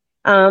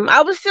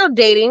 I was still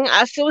dating.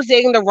 I still was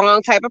dating the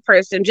wrong type of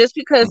person, just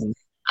because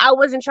I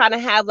wasn't trying to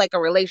have like a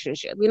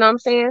relationship. You know what I'm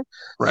saying?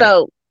 Right.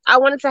 So I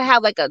wanted to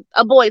have like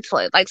a boy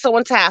toy, like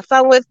someone to have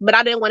fun with, but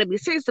I didn't want to be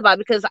serious about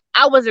it, because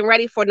I wasn't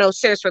ready for no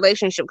serious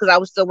relationship, because I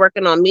was still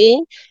working on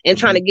me and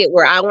trying to get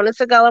where I wanted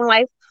to go in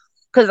life.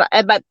 Because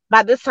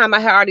by this time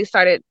I had already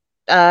started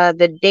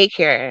the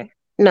daycare.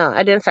 No,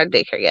 I didn't start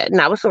daycare yet.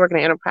 No, I was still working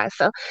at Enterprise,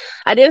 so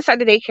I didn't start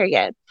the daycare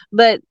yet.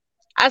 But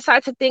I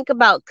started to think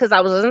about, because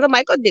I was listening to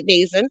Michael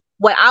Basin,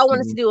 what I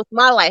wanted to do with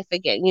my life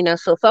again, you know,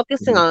 so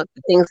focusing on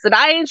things that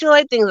I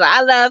enjoy, things that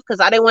I love,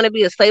 because I didn't want to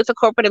be a slave to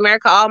corporate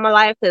America all my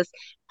life, because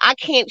I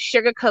can't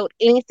sugarcoat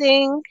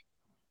anything,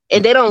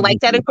 and they don't like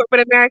that in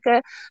corporate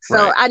America. So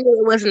Right. I knew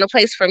it wasn't a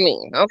place for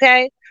me.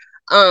 Okay.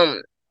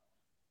 Um,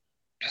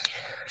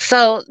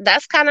 so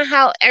that's kind of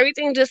how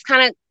everything just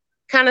kind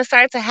of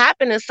started to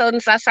happen. And so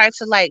once I started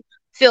to like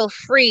feel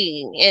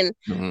free and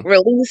Mhm.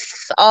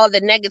 release all the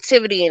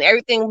negativity and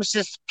everything was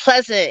just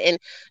pleasant and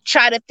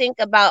try to think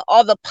about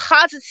all the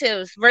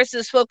positives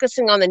versus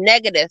focusing on the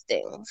negative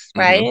things, Mhm.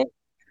 right?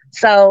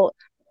 So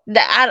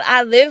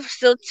I live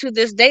still to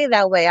this day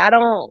that way. I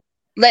don't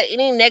let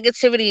any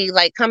negativity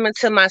like come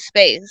into my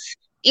space.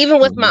 Even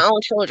with my Mhm.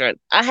 own children,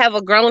 I have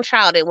a grown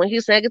child, and when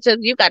he's negative,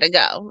 you got to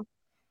go.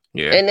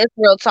 Yeah. And it's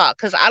real talk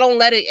because I don't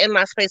let it in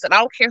my space, and I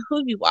don't care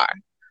who you are.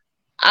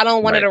 I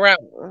don't want it Right.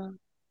 around me,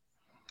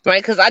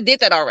 right? Because I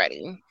did that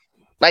already.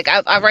 Like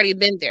I've already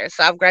been there,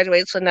 so I've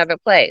graduated to another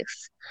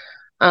place.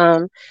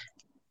 Um,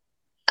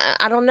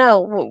 I don't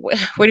know. Where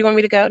do you want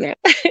me to go now?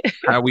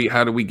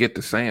 How do we get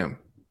to Sam?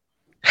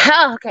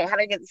 Oh, okay, how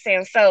did I get the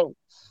same? So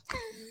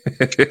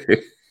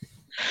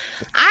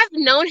I've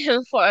known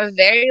him for a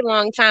very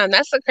long time.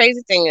 That's the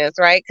crazy thing is,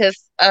 right? Because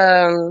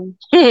I've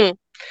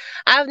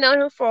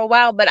known him for a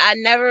while, but I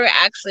never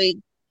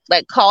actually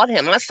like called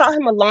him. I saw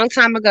him a long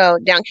time ago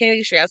down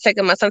Kennedy Street. I was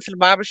taking my son to the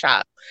barber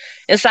shop.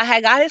 And so I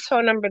had got his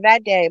phone number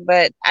that day,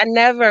 but I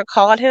never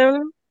called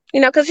him,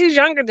 because he's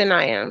younger than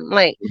I am.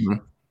 Like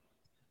Mhm.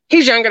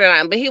 he's younger than I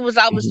am, but he was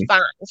always Mhm.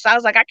 fine. So I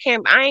was like, I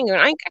can't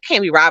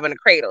be robbing a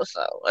cradle,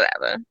 so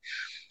whatever.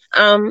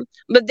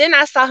 But then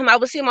I saw him. I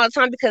would see him all the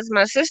time because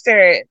my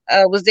sister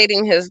was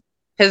dating his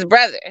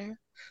brother.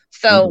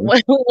 So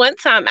Mhm. one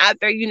time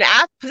after,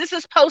 this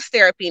is post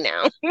therapy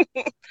now.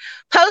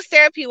 Post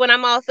therapy when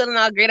I'm all feeling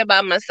all great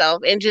about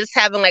myself and just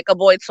having like a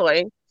boy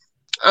toy.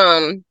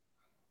 Um,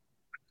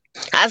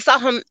 I saw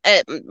him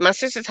at my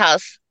sister's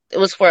house. It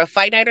was for a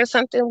fight night or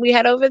something we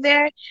had over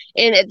there.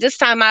 And at this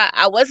time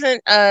I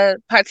wasn't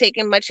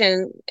partaking much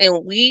in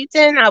weed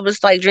then. I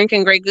was like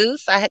drinking Grey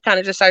Goose. I had kind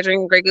of just started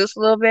drinking Grey Goose a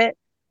little bit.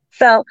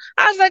 So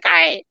I was like, all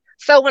right.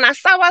 So when I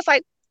saw, I was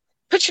like,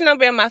 put your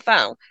number in my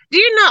phone. Do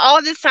you know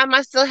all this time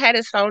I still had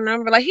his phone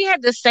number? Like he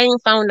had the same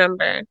phone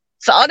number.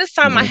 So all this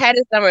time I Mhm. had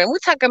his number, and we're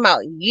talking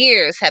about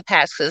years had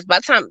passed. Because by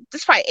the time,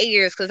 this is probably 8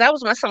 years, because that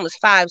was my son was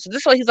 5. So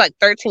this way he's like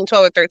 13,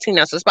 12 or 13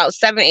 now. So it's about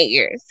 7, 8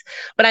 years.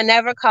 But I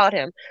never called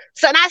him.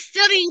 So and I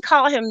still didn't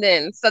call him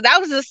then. So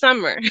that was the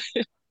summer.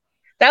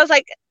 That was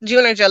like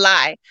June or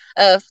July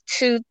of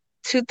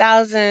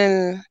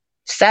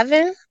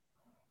 2007.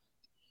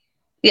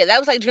 Yeah, that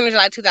was like June or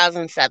July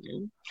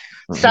 2007.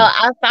 So Mhm.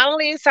 I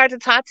finally started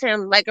to talk to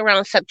him like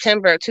around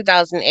September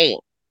 2008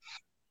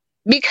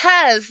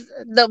 because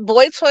the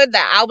boy toy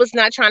that I was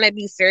not trying to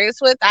be serious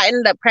with, I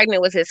ended up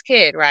pregnant with his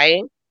kid,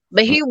 right?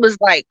 But he was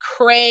like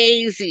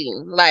crazy,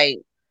 like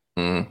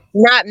Mhm.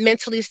 not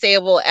mentally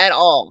stable at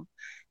all.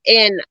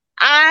 And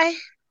I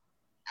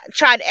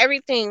tried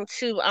everything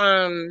to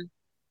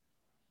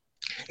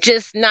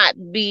just not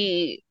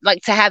be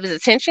like to have his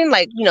attention,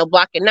 like,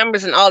 blocking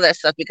numbers and all that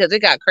stuff because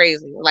it got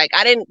crazy. Like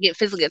I didn't get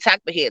physically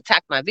attacked, but he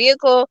attacked my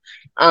vehicle.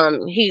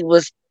 He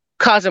was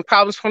causing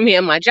problems for me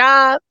in my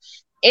job.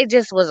 It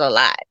just was a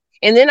lot.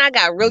 And then I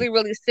got really,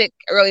 really sick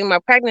early in my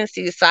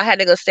pregnancy. So I had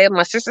to go stay at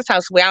my sister's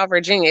house way out in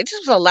Virginia. It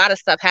just was a lot of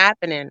stuff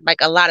happening,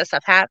 like a lot of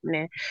stuff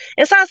happening.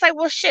 And so I was like,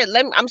 well, shit,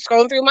 I'm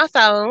scrolling through my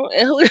phone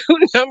and who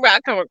number I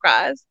come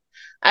across?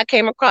 I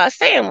came across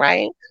Sam,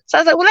 right? So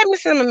I was like, well, let me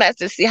send him a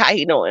message, see how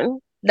he doing.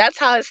 That's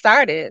how it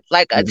started.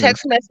 Like a Mhm.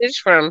 text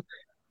message from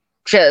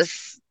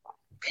just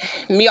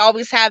me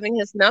always having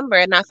his number.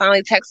 And I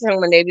finally texted him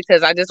one day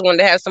because I just wanted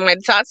to have somebody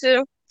to talk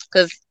to.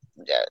 Because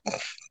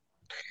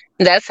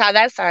that's how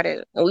that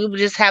started. We would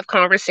just have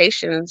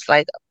conversations,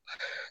 like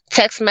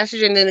text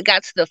messaging, and then it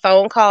got to the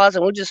phone calls,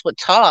 and we just would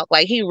talk.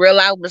 Like he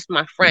realized I was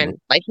my Mhm. friend.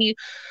 Like he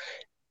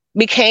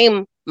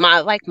became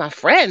my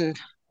friend,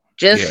 Yeah.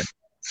 just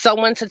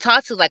someone to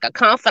talk to, like a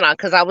confidant.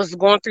 Because I was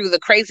going through the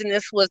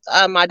craziness with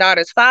my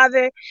daughter's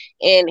father,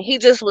 and he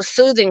just was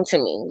soothing to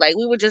me. Like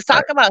we would just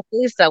talk Right. about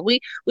silly stuff. We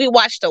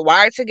watched The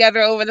Wire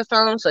together over the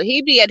phone. So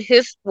he'd be at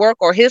his work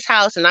or his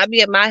house, and I'd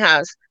be at my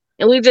house.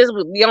 And we just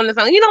would be on the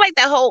phone, like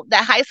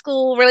that high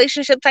school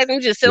relationship type thing.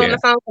 We just sit on Yeah.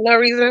 the phone for no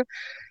reason.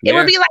 It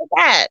would Yeah. be like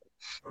that.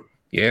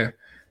 Yeah.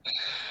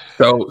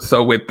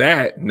 So with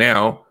that,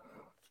 now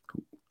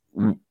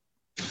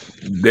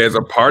there's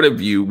a part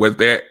of you was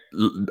that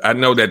I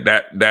know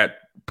that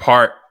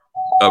part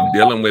of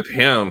dealing with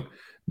him,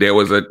 there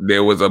was a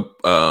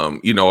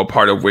a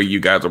part of where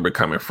you guys are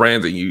becoming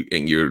friends and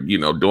you're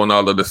doing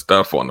all of the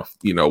stuff on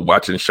the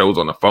watching shows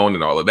on the phone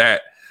and all of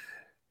that.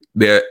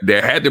 There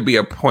had to be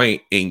a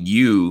point in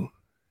you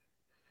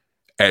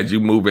as you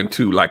move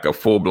into like a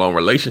full-blown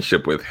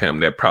relationship with him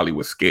that probably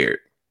was scared.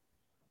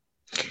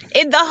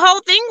 The whole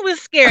thing was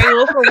scary.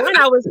 Well, for one,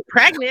 I was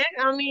pregnant.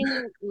 I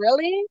mean,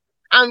 really?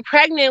 I'm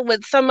pregnant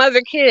with some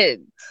other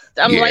kids.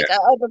 I'm Yeah. like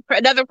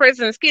another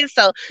person's kid.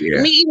 So Yeah.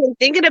 me even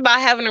thinking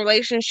about having a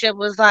relationship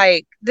was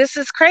like, this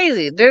is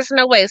crazy. There's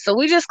no way. So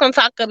we just gonna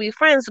talk, gonna be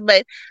friends.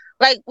 But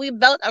like we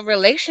built a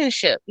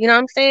relationship. You know what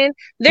I'm saying?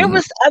 There Mhm.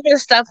 was other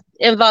stuff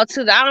involved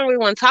too that I don't really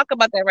want to talk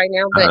about that right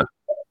now. But Uh-huh.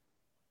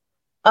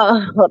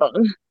 Hold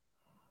on.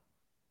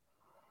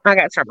 I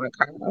gotta turn my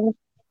car on.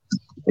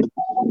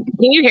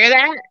 Can you hear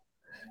that?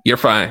 You're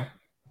fine.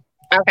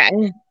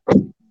 Okay.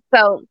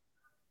 So,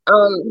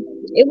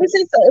 it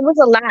was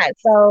a lot.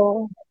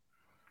 So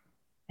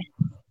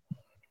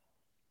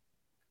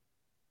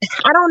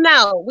I don't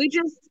know. We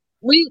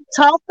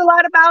talked a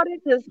lot about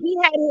it because he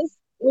had his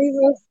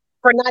reasons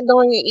for not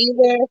doing it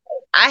either.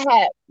 I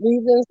had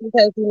reasons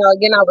because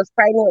again, I was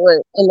pregnant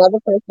with another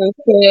person's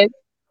kid.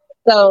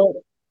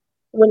 So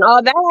when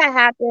all that had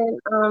happened,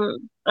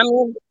 I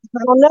mean,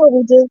 I don't know.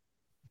 We just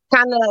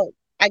kind of,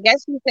 I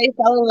guess you say,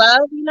 fell in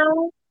love.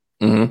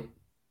 Mm-hmm.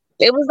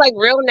 It was like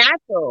real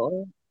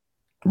natural.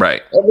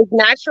 Right. It was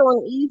natural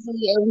and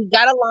easy, and we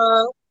got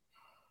along.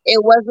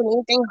 It wasn't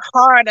anything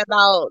hard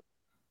about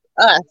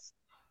us,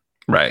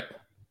 Right.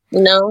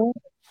 you know.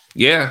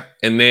 Yeah.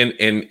 And then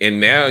and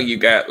now you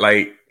got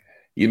like,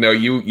 you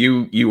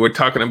were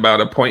talking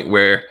about a point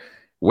where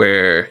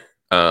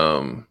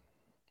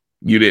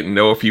you didn't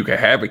know if you could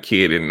have a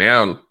kid, and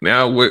now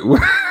now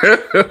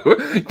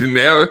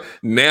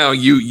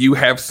you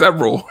have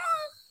several.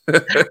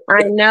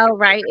 I know,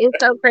 right? It's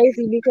so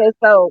crazy because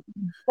so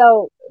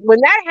when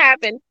that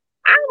happened,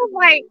 I was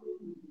like,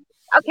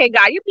 okay,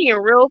 God, you're being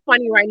real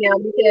funny right now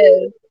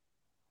because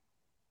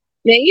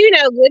now you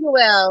know good and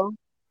well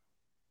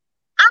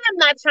I'm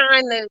not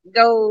trying to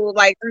go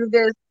like through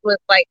this with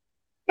like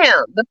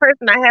him, the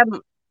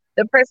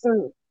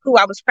person who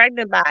I was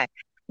pregnant by.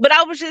 But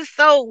I was just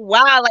so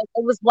wild, like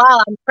it was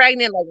wild. I'm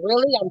pregnant, like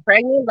really, I'm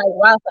pregnant, like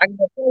wow, so I can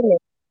get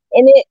pregnant,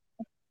 and it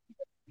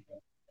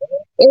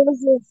was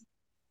just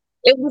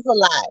it was a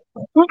lot.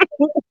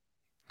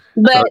 So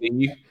But then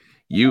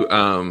you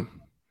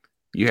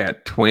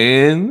had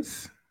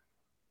twins.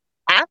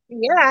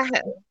 yeah,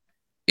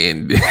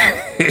 And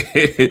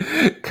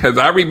because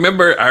I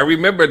remember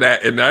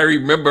that, and I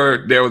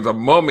remember there was a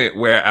moment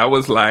where I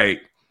was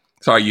like,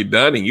 "So are you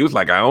done?" And you was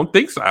like, "I don't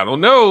think so. I don't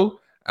know.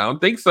 I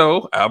don't think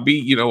so. I'll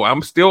be,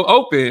 I'm still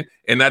open."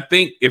 And I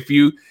think if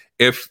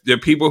the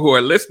people who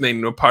are listening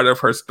know part of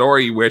her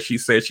story where she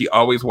said she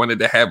always wanted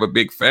to have a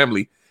big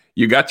family,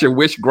 you got your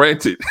wish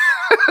granted.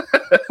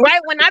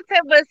 right when I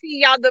said, but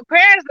see, y'all, the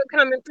prayers are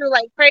coming through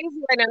like crazy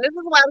right now. This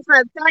is what I'm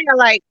trying to tell you,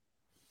 like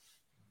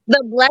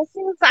the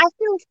blessings. I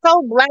feel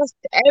so blessed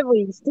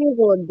every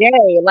single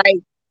day.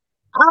 Like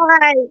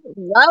I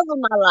love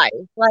my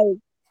life. Like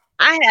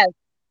I have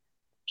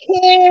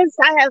kids,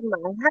 I have my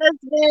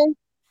husband,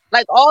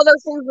 like all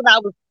those things that I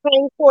was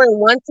praying for and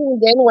wanting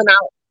then when I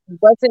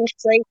wasn't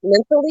straight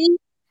mentally,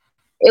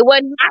 it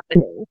wasn't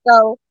happening.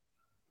 So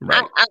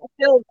Right. I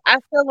feel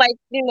like,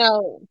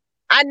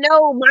 I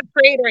know my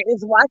creator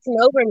is watching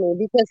over me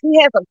because he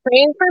has a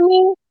plan for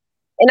me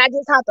and I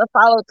just have to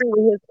follow through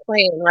with his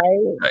plan,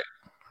 right? Right.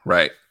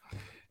 Right.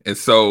 And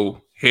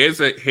so here's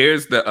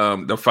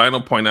the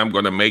final point I'm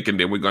going to make, and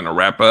then we're going to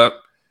wrap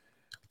up.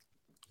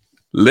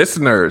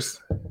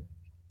 Listeners,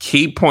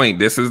 key point.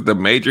 This is the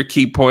major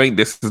key point.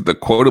 This is the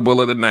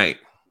quotable of the night.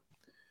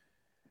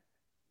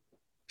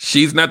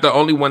 She's not the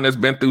only one that's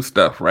been through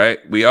stuff, right?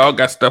 We all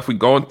got stuff we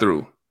going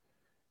through.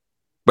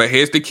 But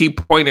here's the key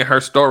point in her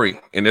story.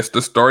 And it's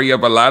the story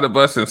of a lot of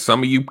us. And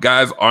some of you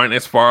guys aren't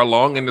as far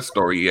along in the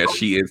story as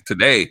she is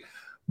today.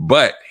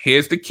 But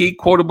here's the key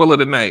quotable of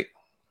the night.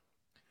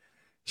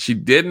 She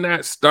did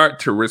not start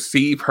to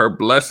receive her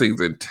blessings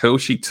until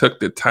she took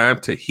the time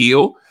to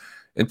heal,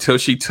 until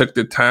she took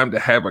the time to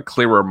have a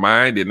clearer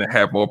mind and to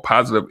have more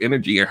positive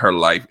energy in her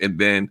life. And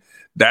then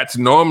that's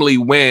normally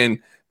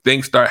when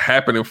things start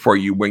happening for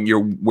you, when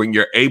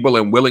you're able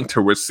and willing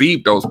to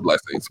receive those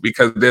blessings,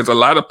 because there's a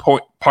lot of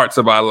parts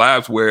of our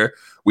lives where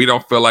we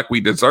don't feel like we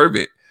deserve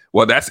it.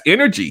 Well, that's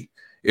energy.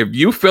 If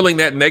you feeling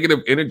that negative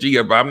energy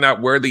of I'm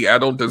not worthy, I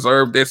don't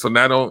deserve this, and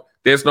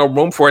there's no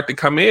room for it to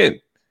come in.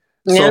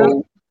 Yeah.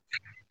 So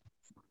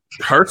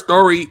her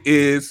story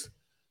is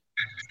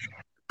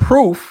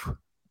proof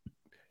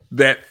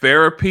that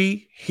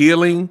therapy,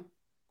 healing,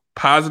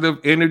 positive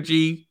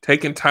energy,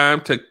 taking time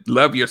to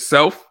love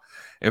yourself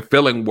and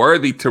feeling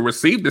worthy to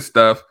receive this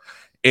stuff,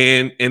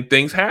 and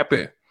things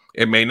happen.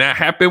 It may not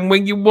happen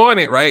when you want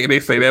it, right? And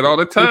they say that all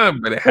the time,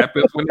 but it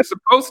happens when it's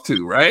supposed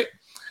to, right?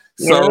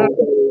 Yeah.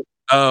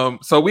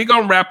 So we're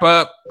gonna wrap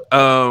up.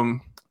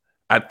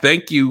 I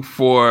thank you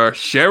for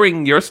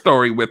sharing your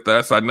story with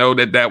us. I know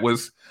that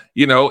was,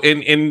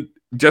 and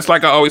just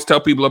like I always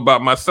tell people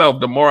about myself,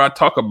 the more I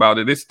talk about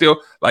it, it's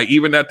still like,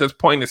 even at this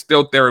point, it's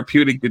still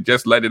therapeutic to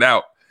just let it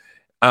out.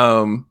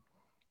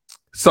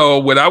 So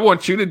what I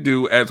want you to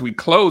do as we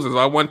close is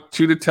I want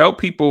you to tell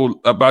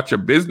people about your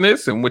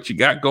business and what you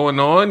got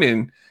going on,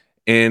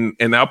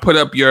 and I'll put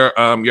up your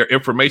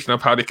information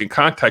of how they can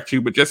contact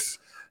you, but just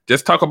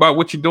talk about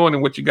what you're doing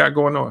and what you got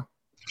going on.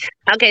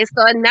 Okay,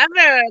 so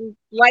another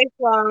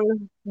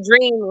lifelong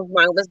dream of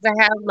mine was to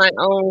have my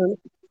own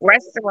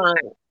restaurant,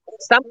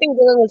 something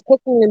dealing with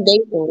cooking and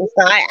baking.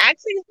 So I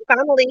actually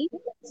finally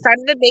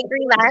started a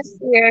bakery last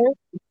year,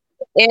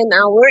 and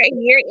we're a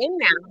year in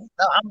now.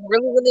 So I'm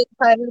really, really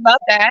excited about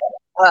that.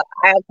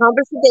 I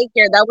accomplished the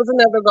daycare. That was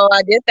another goal.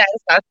 I did that.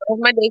 So I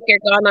started my daycare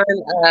going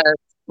on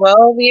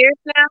 12 years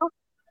now.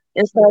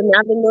 And so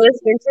now the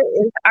newest venture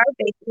is our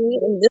bakery,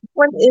 and this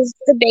one is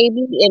the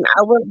baby, and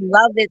I would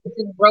love it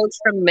to grow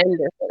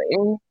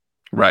tremendously.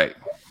 Right.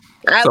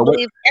 I So what,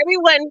 believe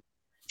everyone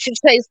should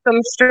taste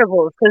some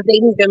stribbles because they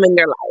need them in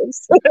their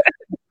lives.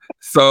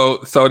 so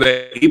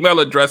the email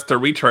address to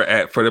reach her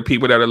at for the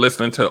people that are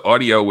listening to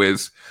audio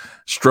is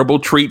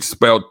Stribble Treats,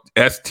 spelled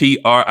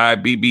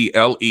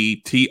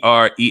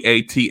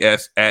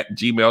STRIBBLETREATS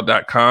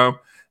 @gmail.com.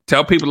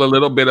 Tell people a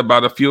little bit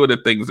about a few of the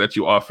things that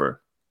you offer.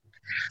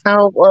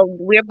 Oh, well,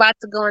 we're about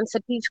to go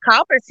into peach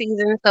cobbler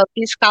season, so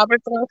peach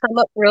cobbler's going to come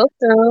up real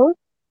soon.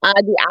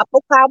 The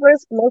apple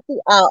cobblers, mostly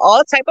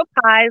all type of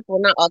pies. Well,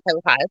 not all type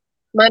of pies.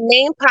 My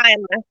main pie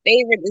and my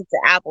favorite is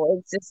the apple.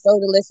 It's just so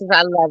delicious.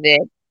 I love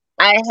it.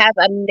 I have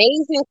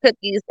amazing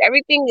cookies.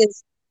 Everything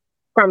is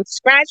from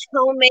scratch,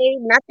 homemade.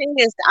 Nothing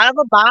is out of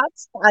a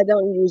box. I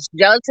don't use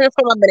gelatin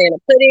for my banana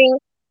pudding.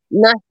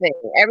 Nothing.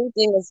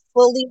 Everything is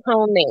fully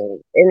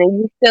homemade, and then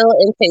you feel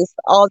and taste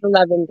all the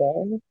love in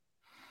there.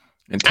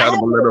 And I tell have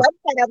them a the little.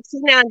 website up to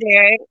now,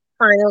 Derek.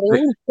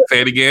 Finally,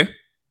 Say it again.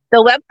 the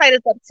website is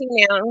up to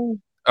now.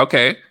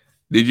 Okay.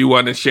 Did you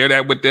want to share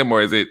that with them,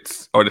 or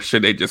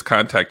should they just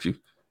contact you?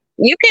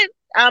 You can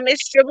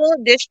it's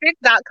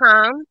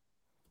stribledistrict.com.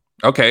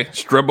 Okay,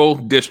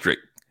 Stribble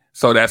District.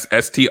 So that's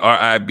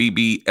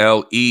STRIBBLE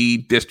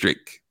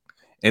District,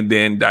 and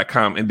then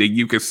 .com, and then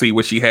you can see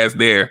what she has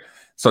there.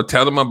 So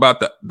tell them about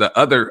the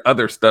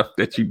other stuff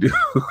that you do.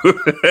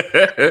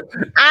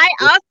 I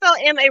also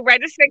am a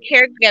registered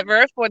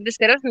caregiver for the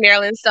state of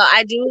Maryland, so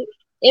I do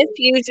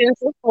infusions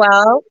as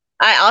well.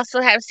 I also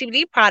have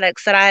CBD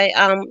products that I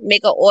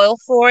make an oil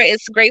for.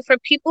 It's great for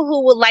people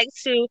who would like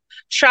to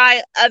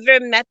try other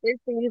methods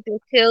and using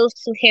pills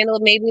to handle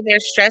maybe their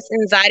stress,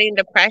 anxiety, and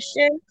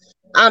depression.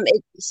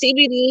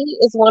 CBD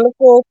is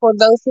wonderful for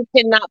those who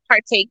cannot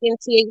partake in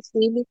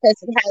THC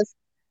because it has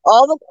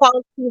all the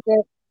qualities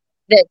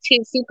that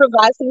THC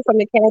provides you from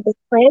the cannabis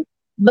plant,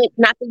 but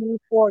not the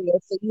euphoria,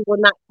 so you will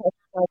not touch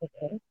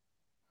anything.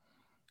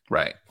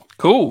 Right.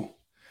 Cool.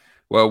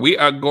 Well, we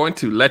are going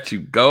to let you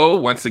go.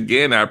 Once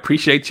again, I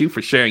appreciate you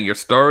for sharing your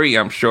story.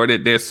 I'm sure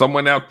that there's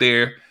someone out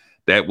there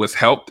that was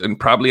helped, and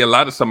probably a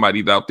lot of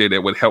somebody out there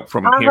that would help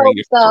from hearing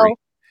your story.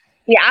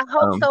 Yeah, I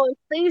hope so. And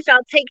please, y'all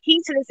take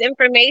heed to this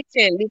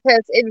information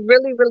because it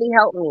really, really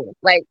helped me.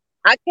 Like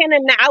I can't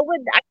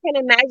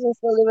imagine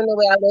still living the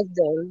way I was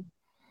doing.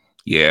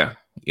 Yeah.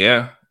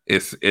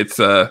 It's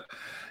a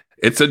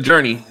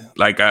journey.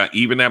 Like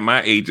even at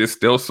my age, there's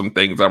still some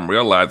things I'm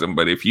realizing.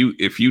 But if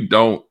you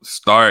don't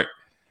start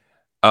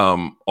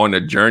on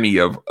a journey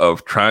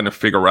of trying to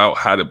figure out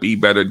how to be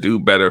better, do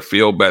better,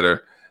 feel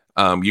better,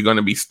 you're going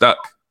to be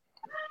stuck.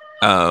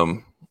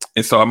 And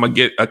so I'm going to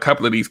get a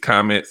couple of these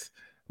comments.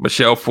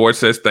 Michelle Ford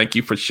says, thank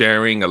you for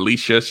sharing.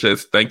 Alicia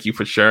says, thank you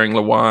for sharing,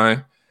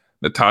 LaJuan.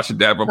 Natasha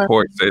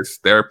Davenport says,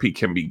 therapy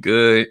can be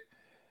good.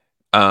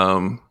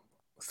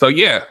 So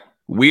yeah,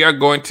 we are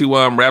going to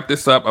wrap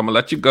this up. I'm going to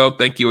let you go.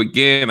 Thank you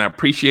again. I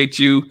appreciate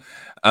you.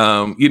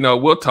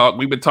 We'll talk.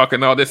 We've been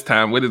talking all this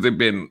time. What has it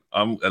been?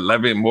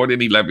 More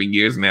than 11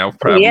 years now.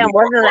 Probably. Yeah,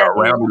 more than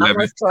around 11.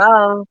 Almost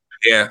 12.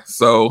 Yeah.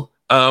 So,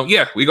 we're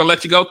going to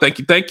let you go. Thank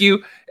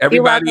you.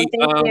 Everybody,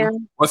 Thank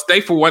you. Well, stay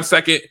for 1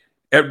 second.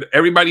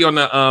 Everybody on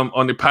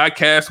the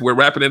podcast, we're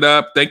wrapping it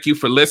up. Thank you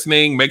for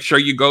listening. Make sure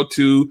you go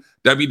to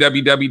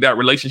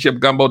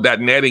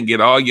www.relationshipgumbo.net and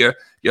get all your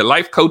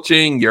life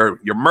coaching, your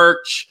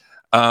merch,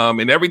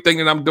 and everything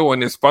that I'm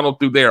doing is funneled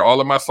through there, all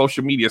of my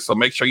social media. So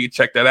make sure you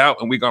check that out,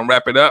 and we're going to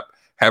wrap it up.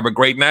 Have a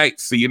great night.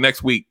 See you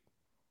next week.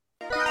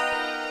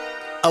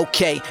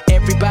 Okay,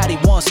 everybody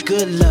wants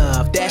good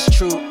love, that's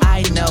true,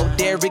 I know.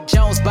 Derek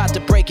Jones about to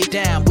break it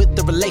down with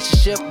the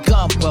relationship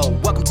gumbo.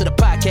 Welcome to the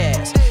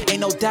podcast. Ain't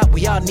no doubt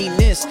we all need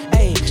this,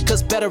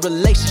 cause better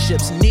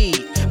relationships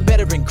need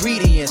better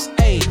ingredients,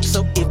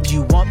 so if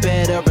you want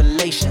better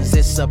relations,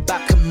 it's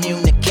about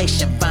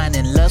communication,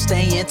 finding love,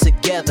 staying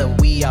together.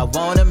 We all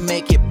wanna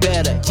make it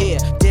better, yeah.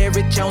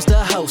 Derek Jones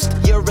the host,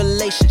 your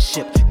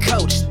relationship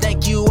coach.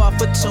 Thank you all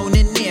for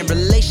tuning in.